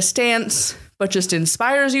necessarily take a stance, but just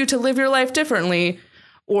inspires you to live your life differently?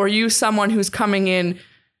 Or are you someone who's coming in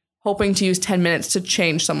hoping to use 10 minutes to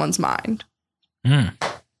change someone's mind?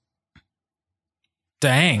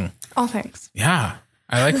 Dang. Oh, thanks. Yeah,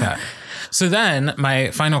 I like that. So then my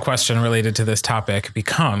final question related to this topic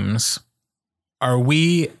becomes, are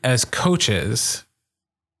we as coaches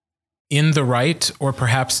in the right, or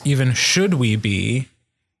perhaps even should we be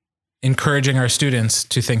encouraging our students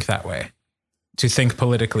to think that way, to think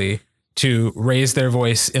politically, to raise their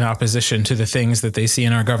voice in opposition to the things that they see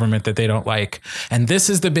in our government that they don't like? And this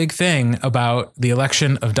is the big thing about the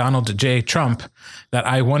election of Donald J. Trump that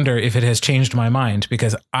I wonder if it has changed my mind,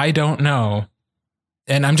 because I don't know.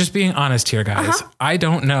 And I'm just being honest here, guys. I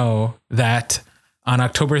don't know that on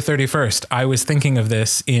October 31st, I was thinking of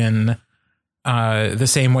this in the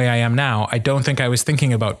same way I am now. I don't think I was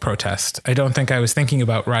thinking about protest. I don't think I was thinking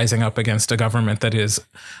about rising up against a government that is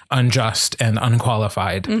unjust and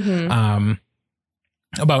unqualified.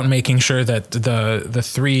 About making sure that the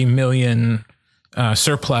 3 million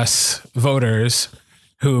surplus voters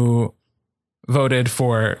who voted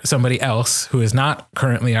for somebody else who is not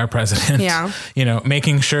currently our president,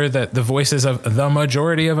 making sure that the voices of the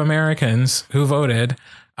majority of Americans who voted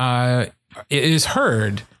is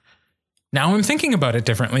heard. Now I'm thinking about it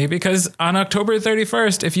differently, because on October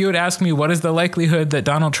 31st, if you had asked me what is the likelihood that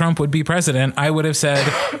Donald Trump would be president, I would have said,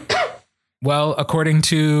 well, according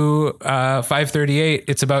to 538,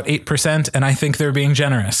 it's about 8%, and I think they're being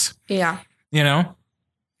generous. Yeah.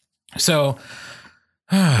 So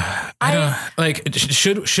I don't like,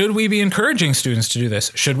 should we be encouraging students to do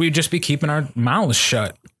this? Should we just be keeping our mouths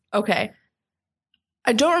shut? Okay.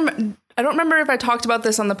 I don't remember if I talked about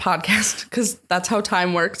this on the podcast, because that's how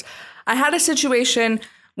time works. I had a situation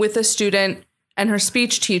with a student and her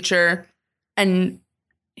speech teacher, and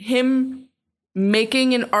him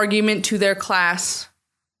making an argument to their class,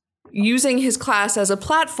 using his class as a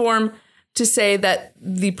platform to say that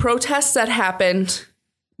the protests that happened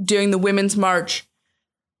during the Women's March,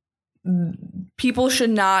 people should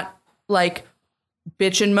not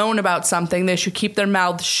bitch and moan about something. They should keep their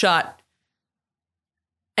mouths shut.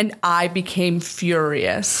 And I became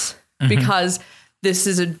furious because this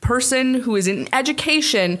is a person who is in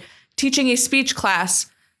education teaching a speech class,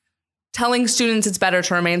 telling students it's better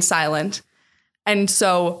to remain silent. And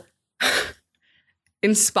so,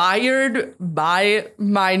 inspired by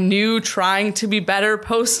my new trying to be better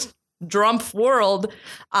post-Trump world,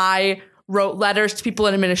 I wrote letters to people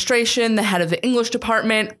in administration, the head of the English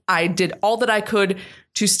department. I did all that I could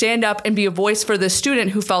to stand up and be a voice for this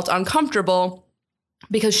student who felt uncomfortable,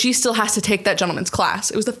 because she still has to take that gentleman's class.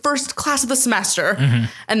 It was the first class of the semester,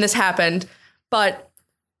 and this happened. But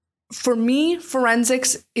for me,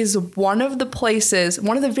 forensics is one of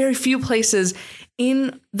the very few places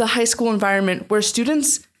in the high school environment where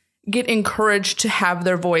students get encouraged to have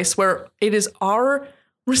their voice, where it is our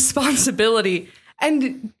responsibility,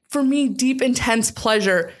 and for me, deep, intense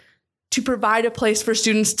pleasure, to provide a place for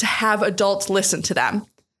students to have adults listen to them,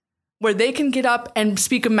 where they can get up and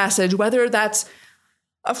speak a message, whether that's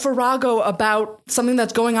a farrago about something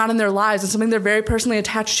that's going on in their lives and something they're very personally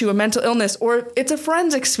attached to, a mental illness, or it's a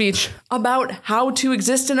forensic speech about how to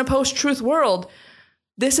exist in a post-truth world.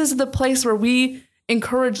 This is the place where we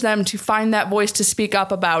encourage them to find that voice to speak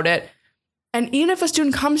up about it. And even if a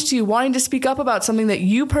student comes to you wanting to speak up about something that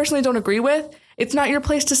you personally don't agree with, it's not your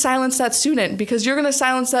place to silence that student, because you're going to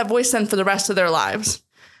silence that voice then for the rest of their lives.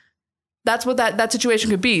 That's what that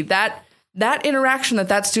situation could be. That interaction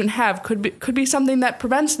that student have could be something that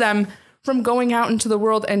prevents them from going out into the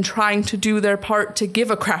world and trying to do their part to give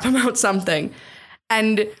a crap about something.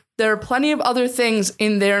 And there are plenty of other things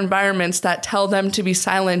in their environments that tell them to be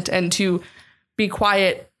silent and to be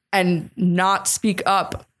quiet and not speak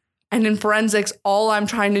up. And in forensics, all I'm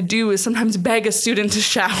trying to do is sometimes beg a student to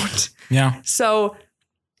shout. Yeah. So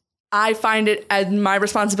I find it as my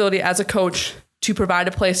responsibility as a coach to provide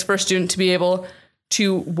a place for a student to be able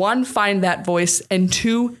to, one, find that voice, and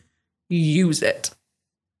two, use it.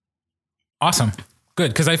 Awesome.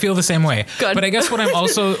 Good, because I feel the same way. Good. But I guess what I'm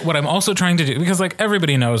also trying to do, because like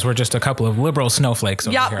everybody knows we're just a couple of liberal snowflakes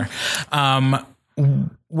over here.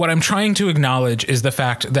 What I'm trying to acknowledge is the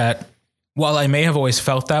fact that while I may have always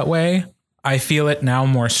felt that way, I feel it now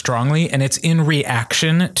more strongly, and it's in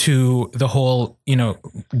reaction to the whole,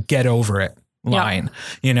 get over it line,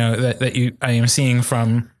 that I am seeing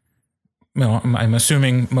from, I'm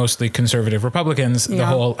assuming mostly conservative Republicans, the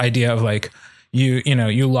whole idea of like,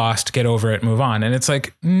 you lost, get over it, move on. And it's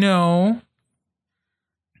like, no,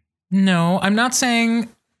 I'm not saying,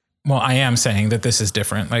 well, I am saying that this is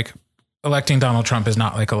different. Like electing Donald Trump is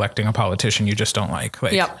not like electing a politician you just don't like.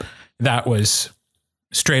 Like that was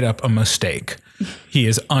straight up a mistake. He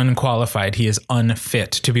is unqualified. He is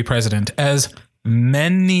unfit to be president, as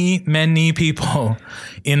many, many people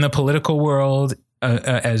in the political world,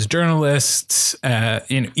 as journalists,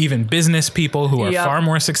 even business people who are far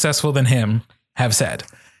more successful than him have said.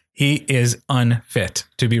 He is unfit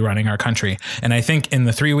to be running our country. And I think in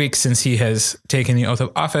the 3 weeks since he has taken the oath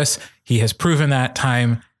of office, he has proven that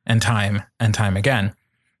time and time and time again.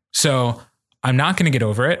 So I'm not going to get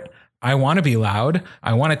over it. I want to be loud.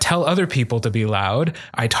 I want to tell other people to be loud.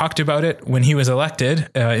 I talked about it when he was elected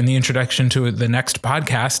in the introduction to the next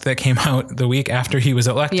podcast that came out the week after he was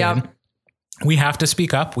elected. Yep. We have to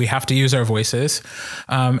speak up. We have to use our voices.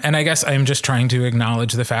 And I guess I'm just trying to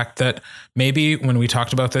acknowledge the fact that maybe when we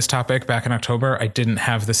talked about this topic back in October, I didn't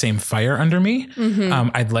have the same fire under me. Mm-hmm.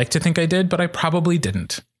 I'd like to think I did, but I probably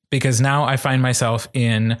didn't, because now I find myself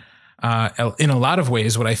in a lot of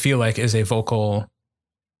ways what I feel like is a vocal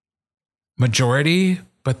majority,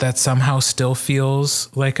 but that somehow still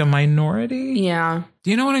feels like a minority. Yeah. Do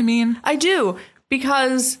you know what I mean? I do,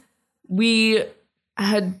 because we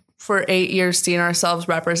had for 8 years seen ourselves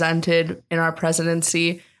represented in our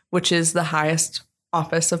presidency, which is the highest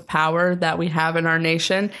office of power that we have in our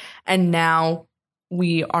nation. And now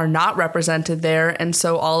we are not represented there. And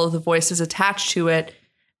so all of the voices attached to it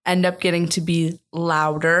end up getting to be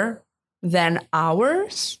louder than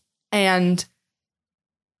ours. And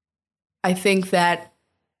I think that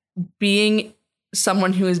being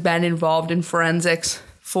someone who has been involved in forensics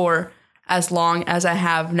for as long as I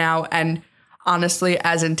have now, and honestly,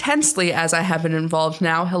 as intensely as I have been involved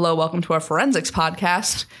now, hello, welcome to our forensics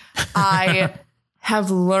podcast, I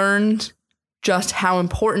have learned just how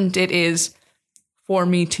important it is for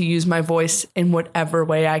me to use my voice in whatever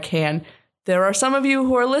way I can. There are some of you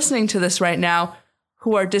who are listening to this right now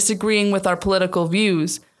who are disagreeing with our political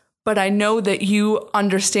views, but I know that you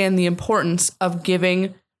understand the importance of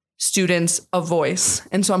giving students a voice.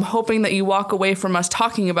 And so I'm hoping that you walk away from us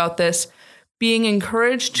talking about this being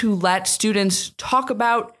encouraged to let students talk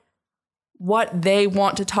about what they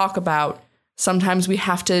want to talk about. Sometimes we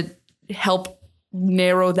have to help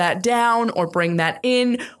narrow that down or bring that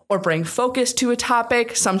in or bring focus to a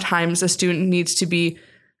topic. Sometimes a student needs to be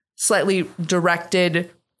slightly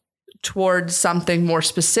directed towards something more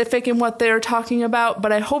specific in what they're talking about.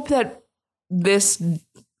 But I hope that this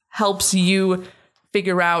helps you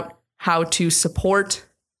figure out how to support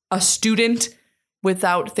a student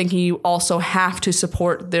without thinking you also have to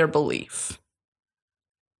support their belief,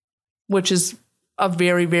 which is a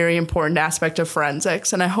very, very important aspect of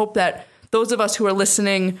forensics. And I hope that those of us who are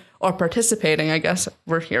listening or participating, I guess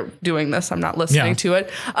we're here doing this, I'm not listening to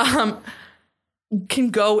it, can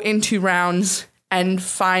go into rounds and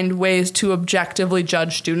find ways to objectively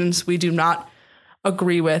judge students we do not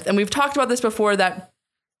agree with. And we've talked about this before, that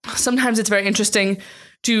sometimes it's very interesting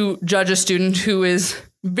to judge a student who is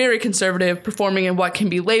very conservative, performing in what can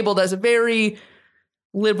be labeled as a very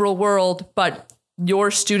liberal world, but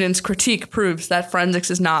your student's critique proves that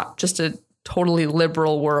forensics is not just a totally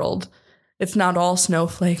liberal world. It's not all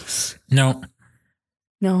snowflakes. No,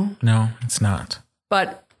 it's not.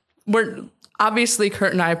 But we're obviously,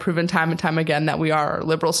 Kurt and I have proven time and time again that we are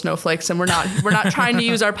liberal snowflakes, and we're not trying to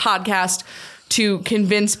use our podcast to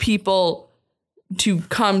convince people to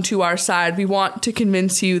come to our side. We want to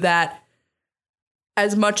convince you that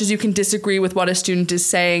as much as you can disagree with what a student is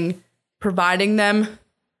saying, providing them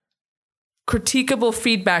critiquable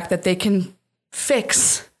feedback that they can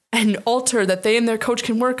fix and alter, that they and their coach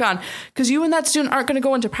can work on. Because you and that student aren't going to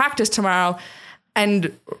go into practice tomorrow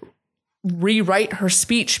and rewrite her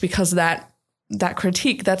speech because of that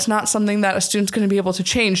critique. That's not something that a student's going to be able to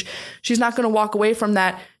change. She's not going to walk away from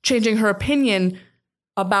that changing her opinion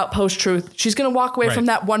about post-truth. She's going to walk away from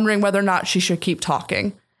that wondering whether or not she should keep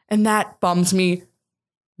talking. And that bums me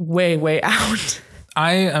way, way out.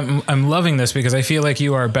 I'm loving this because I feel like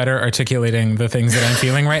you are better articulating the things that I'm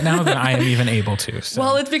feeling right now than I am even able to. So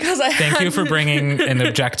Well, it's because thank you for bringing an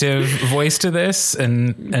objective voice to this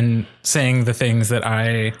and saying the things that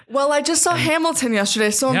I just saw Hamilton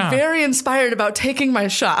yesterday, so I'm very inspired about taking my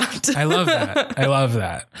shot. I love that. I love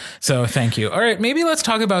that. So thank you. All right, maybe let's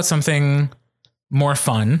talk about something more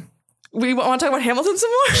fun. We want to talk about Hamilton some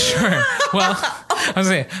more? Sure. Well, I was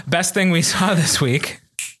saying, best thing we saw this week.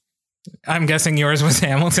 I'm guessing yours was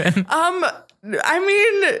Hamilton. I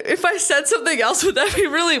mean, if I said something else, would that be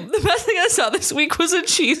really the best thing I saw this week was a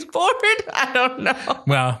cheese board? I don't know.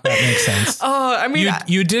 Well, that makes sense. Oh, I mean,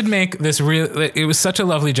 you did make this it was such a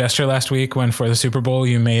lovely gesture last week when for the Super Bowl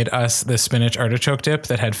you made us the spinach artichoke dip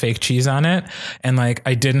that had fake cheese on it, and like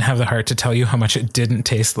I didn't have the heart to tell you how much it didn't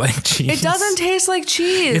taste like cheese. It doesn't taste like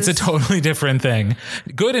cheese. It's a totally different thing.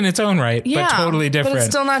 Good in its own right, but totally different. But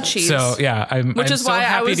it's still not cheese. So yeah, I'm is so why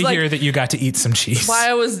happy to like, hear that you got to eat some cheese.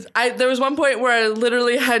 There was one point where I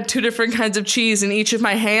literally had 2 different kinds of cheese in each of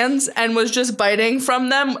my hands and was just biting from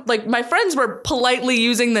them. Like my friends were politely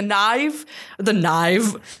using the knife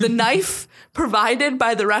provided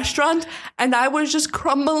by the restaurant, and I was just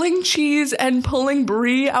crumbling cheese and pulling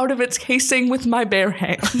brie out of its casing with my bare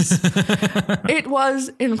hands. It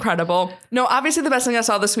was incredible. No, obviously the best thing I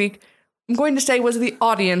saw this week, I'm going to say, was the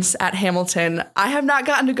audience at Hamilton. I have not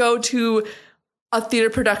gotten to go to a theater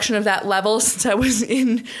production of that level since I was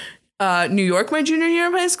in New York my junior year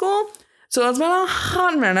of high school. So it's been a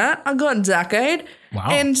hot minute, a good decade. Wow.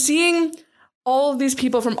 And seeing all of these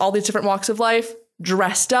people from all these different walks of life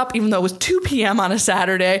dressed up, even though it was 2 p.m. on a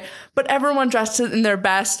Saturday, but everyone dressed in their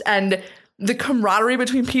best, and the camaraderie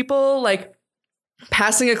between people, like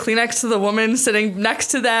passing a Kleenex to the woman sitting next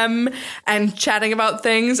to them and chatting about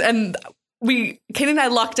things. And Katie and I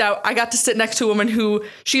lucked out. I got to sit next to a woman who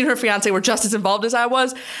she and her fiance were just as involved as I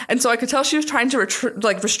was. And so I could tell she was trying to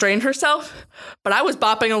restrain herself, but I was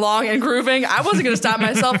bopping along and grooving. I wasn't going to stop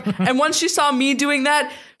myself. And once she saw me doing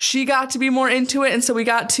that, she got to be more into it. And so we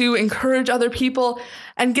got to encourage other people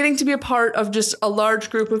and getting to be a part of just a large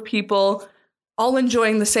group of people all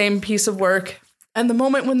enjoying the same piece of work. And the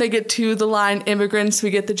moment when they get to the line, immigrants, we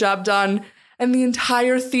get the job done, and the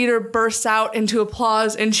entire theater bursts out into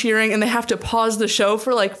applause and cheering, and they have to pause the show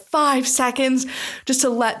for like 5 seconds just to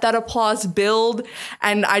let that applause build.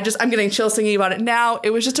 And I'm getting chills thinking about it now.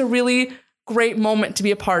 It was just a really great moment to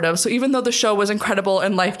be a part of. So even though the show was incredible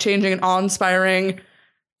and life-changing and awe-inspiring,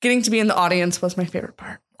 getting to be in the audience was my favorite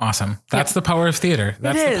part. Awesome. That's the power of theater.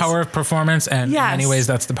 That's the power of performance. And in many ways,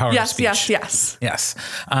 that's the power of speech. Yes.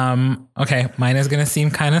 Okay. Mine is going to seem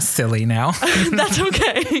kind of silly now. That's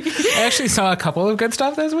okay. I actually saw a couple of good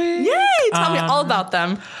stuff this week. Yay. Tell me all about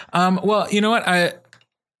them. Well, you know what?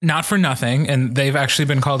 Not for nothing, and they've actually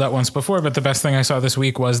been called out once before, but the best thing I saw this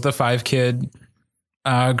week was the 5-kid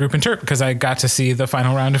Group and Terp, because I got to see the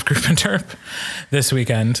final round of Group and Terp this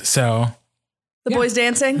weekend. So... The boys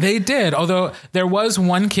dancing? They did. Although there was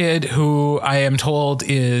one kid who I am told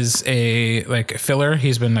is a filler.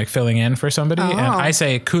 He's been filling in for somebody. And I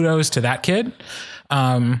say kudos to that kid.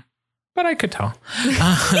 But I could tell.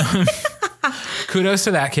 Kudos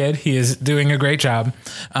to that kid. He is doing a great job.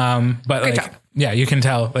 But great job. Yeah, you can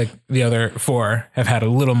tell the other 4 have had a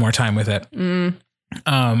little more time with it. And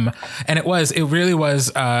it really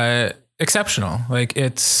was exceptional.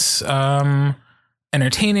 It's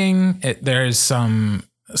entertaining. There's some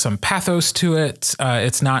pathos to it.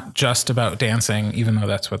 It's not just about dancing, even though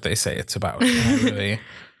that's what they say it's about. And I really,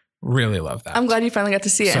 really love that. I'm glad you finally got to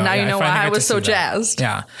see it. And now you know why I was so jazzed.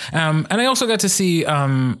 Yeah. And I also got to see,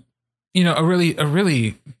 a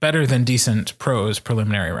really better than decent prose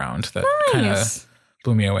preliminary round that kind of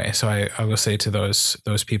blew me away. So I will say to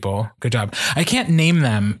those people, good job. I can't name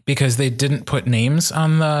them because they didn't put names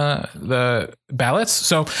on the ballots.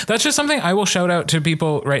 So that's just something I will shout out to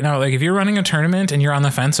people right now. If you're running a tournament and you're on the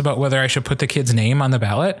fence about whether I should put the kid's name on the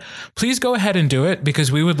ballot, please go ahead and do it,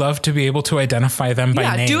 because we would love to be able to identify them by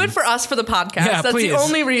name. Yeah, do it for us for the podcast. Yeah, that's the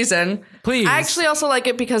only reason. Please. I actually also like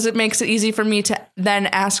it because it makes it easy for me to then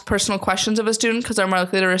ask personal questions of a student, because I'm more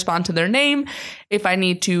likely to respond to their name. If I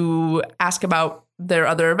need to ask about their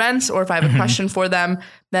other events, or if I have a question for them,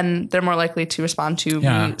 then they're more likely to respond to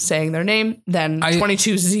me saying their name than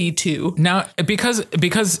 22Z2. Now, because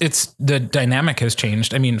it's the dynamic has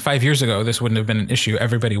changed. I mean, 5 years ago, this wouldn't have been an issue.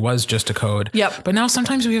 Everybody was just a code. Yep. But now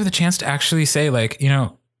sometimes we have the chance to actually say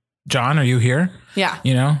John, are you here? Yeah.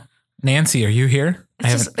 Nancy, are you here?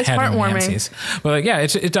 It's heartwarming. But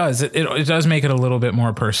it does. It does make it a little bit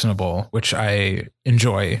more personable, which I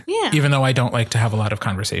enjoy. Yeah. Even though I don't like to have a lot of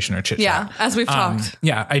conversation or chit chat. Yeah, as we've talked.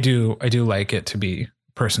 Yeah, I do like it to be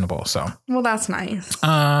personable. So, well, that's nice.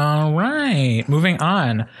 all right, moving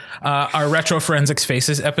on. Our Retro Forensics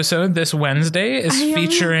Faces episode this Wednesday is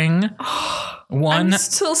featuring I'm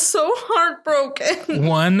still so heartbroken.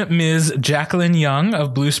 one Ms. Jacqueline Young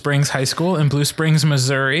of Blue Springs High School in Blue Springs,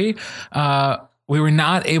 Missouri. We were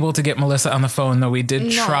not able to get Melissa on the phone, though we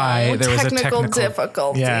did try. There was a technical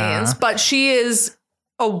difficulties, but she is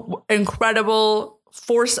an incredible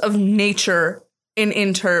force of nature in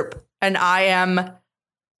Interp, and I am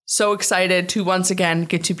so excited to once again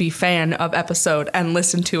get to be fan of episode and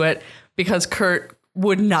listen to it because Kurt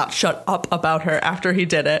would not shut up about her after he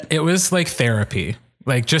did it. It was like therapy,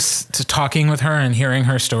 like just talking with her and hearing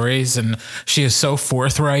her stories. And she is so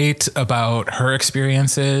forthright about her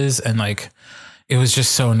experiences. And like, it was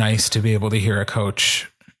just so nice to be able to hear a coach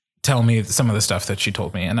tell me some of the stuff that she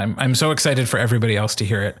told me. And I'm so excited for everybody else to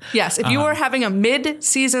hear it. Yes. If you are having a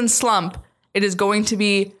mid-season slump, it is going to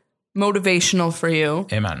be motivational for you.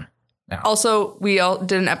 Amen. Yeah. Also, we all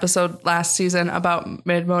did an episode last season about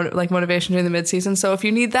motivation during the mid-season. So if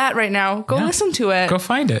you need that right now, go listen to it. Go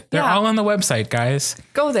find it. They're all on the website, guys.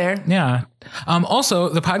 Go there. Yeah. Also,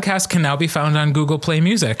 the podcast can now be found on Google Play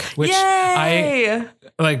Music, which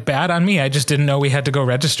bad on me. I just didn't know we had to go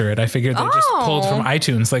register it. I figured they just pulled from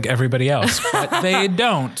iTunes like everybody else, but they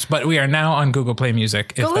don't. But we are now on Google Play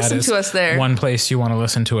Music. Go listen to us there. One place you want to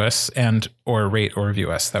listen to us and or rate or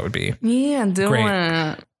review us, that would be great.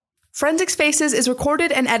 It. Forensics Faces is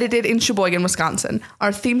recorded and edited in Sheboygan, Wisconsin.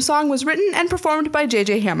 Our theme song was written and performed by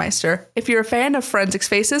JJ Hammeister. If you're a fan of Forensics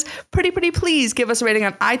Faces, pretty please give us a rating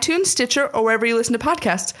on iTunes, Stitcher, or wherever you listen to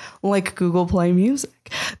podcasts, like Google Play Music.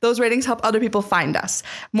 Those ratings help other people find us.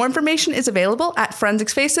 More information is available at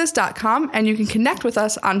forensicsfaces.com, and you can connect with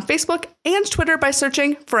us on Facebook and Twitter by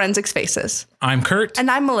searching Forensics Faces. I'm Kurt. And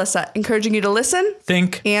I'm Melissa, encouraging you to listen,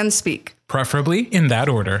 think, and speak. Preferably in that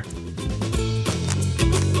order.